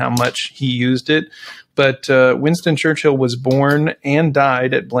capacity and how much he used it. But Winston Churchill was born and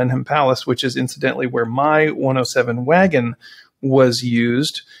died at Blenheim Palace, which is incidentally where my 107 wagon was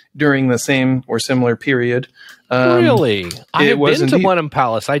used during the same or similar period. Really? I have been to Blenheim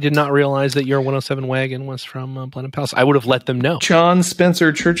Palace. I did not realize that your 107 wagon was from Blenheim Palace. I would have let them know. John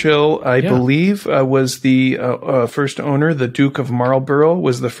Spencer Churchill, I believe, was the first owner. The Duke of Marlborough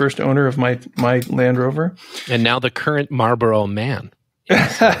was the first owner of my Land Rover. And now the current Marlborough man.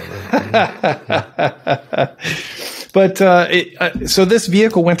 But so this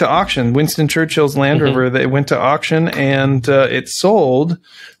vehicle went to auction. Winston Churchill's Land Rover, they went to auction, and it sold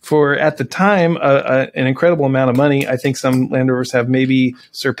for, at the time, an incredible amount of money. I think some Land Rovers have maybe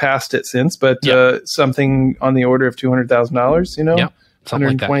surpassed it since, but something on the order of $200,000. You know,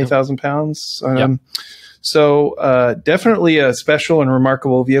 120,000 pounds. So definitely a special and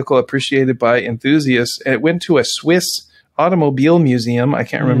remarkable vehicle, appreciated by enthusiasts. It went to a Swiss automobile museum. I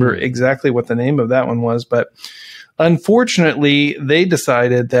can't remember exactly what the name of that one was, but unfortunately, they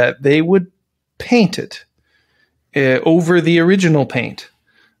decided that they would paint it over the original paint.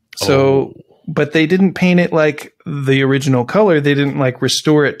 So, but they didn't paint it like the original color. They didn't like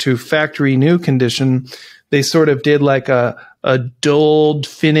restore it to factory new condition. They sort of did like a dulled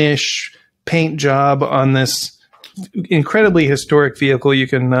finish paint job on this incredibly historic vehicle. You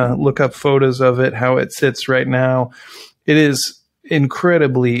can look up photos of it, how it sits right now. It is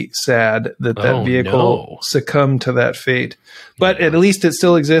incredibly sad that vehicle succumbed to that fate. But at least it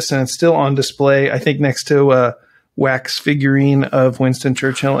still exists, and it's still on display, I think, next to a wax figurine of Winston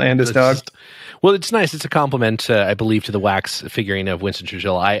Churchill and his dog. Well, it's nice. It's a compliment, I believe, to the wax figurine of Winston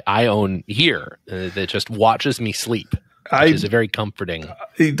Churchill I own here that just watches me sleep. Which is a very comforting.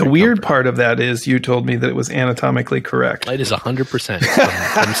 The weird part of that is you told me that it was anatomically correct. It is 100%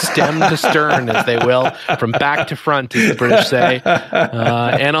 from stem to stern, as they will, from back to front, as the British say.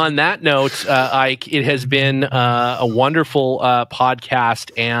 And on that note, Ike, it has been a wonderful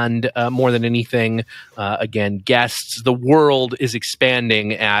podcast, and more than anything, again, guests. The world is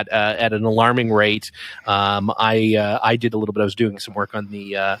expanding at an alarming rate. I did a little bit. I was doing some work on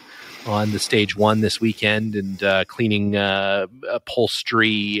the stage one this weekend, and cleaning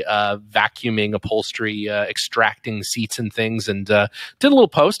upholstery, vacuuming upholstery, extracting seats and things, and did a little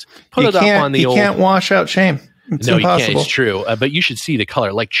post, put it up on the old... You can't wash out shame. It's impossible. You can't. It's true. But you should see the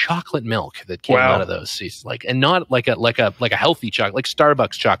color, like chocolate milk that came out of those seats, like, and not like a healthy chocolate, like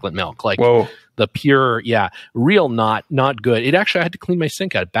Starbucks chocolate milk, like the pure, real not good. It actually, I had to clean my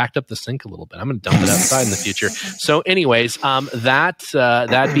sink out. It backed up the sink a little bit. I'm going to dump it outside in the future. So anyways,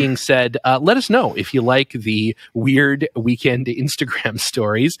 that being said, let us know if you like the weird weekend Instagram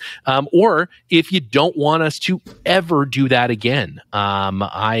stories, or if you don't want us to ever do that again.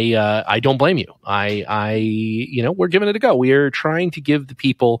 I don't blame you. We're giving it a go. We are trying to give the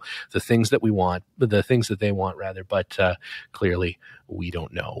people the things that we want, the things that they want rather, but clearly we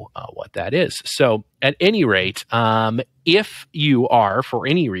don't know what that is. So at any rate, if you are, for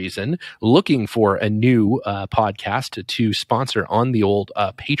any reason, looking for a new podcast to sponsor on the old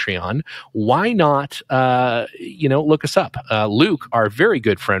Patreon, why not, look us up? Luke, our very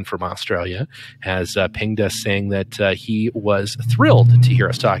good friend from Australia, has pinged us saying that he was thrilled to hear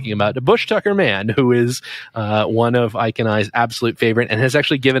us talking about the Bush Tucker Man, who is one of Ike and I's absolute favorite, and has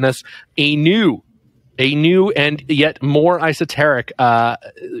actually given us a new and yet more esoteric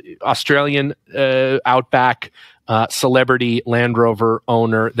Australian outback celebrity Land Rover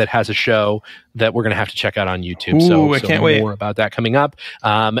owner that has a show that we're going to have to check out on YouTube. Ooh, I can't wait. More about that coming up.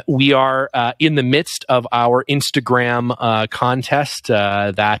 We are in the midst of our Instagram contest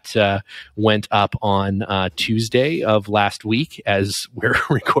that went up on Tuesday of last week, as we're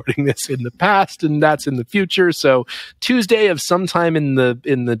recording this in the past, and that's in the future. So Tuesday of sometime in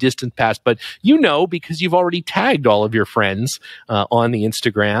the distant past, but because you've already tagged all of your friends on the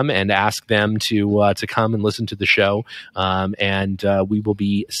Instagram and asked them to come and listen to the show, and we will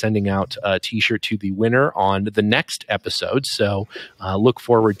be sending out a T-shirt to the winner on the next episode. So look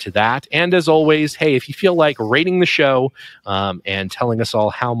forward to that. And as always, hey, if you feel like rating the show and telling us all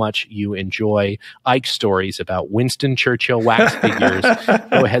how much you enjoy Ike's stories about Winston Churchill wax figures,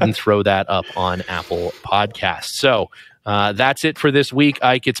 go ahead and throw that up on Apple Podcasts. So that's it for this week,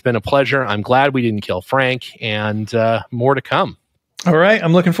 Ike. It's been a pleasure. I'm glad we didn't kill Frank, and more to come. All right.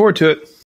 I'm looking forward to it.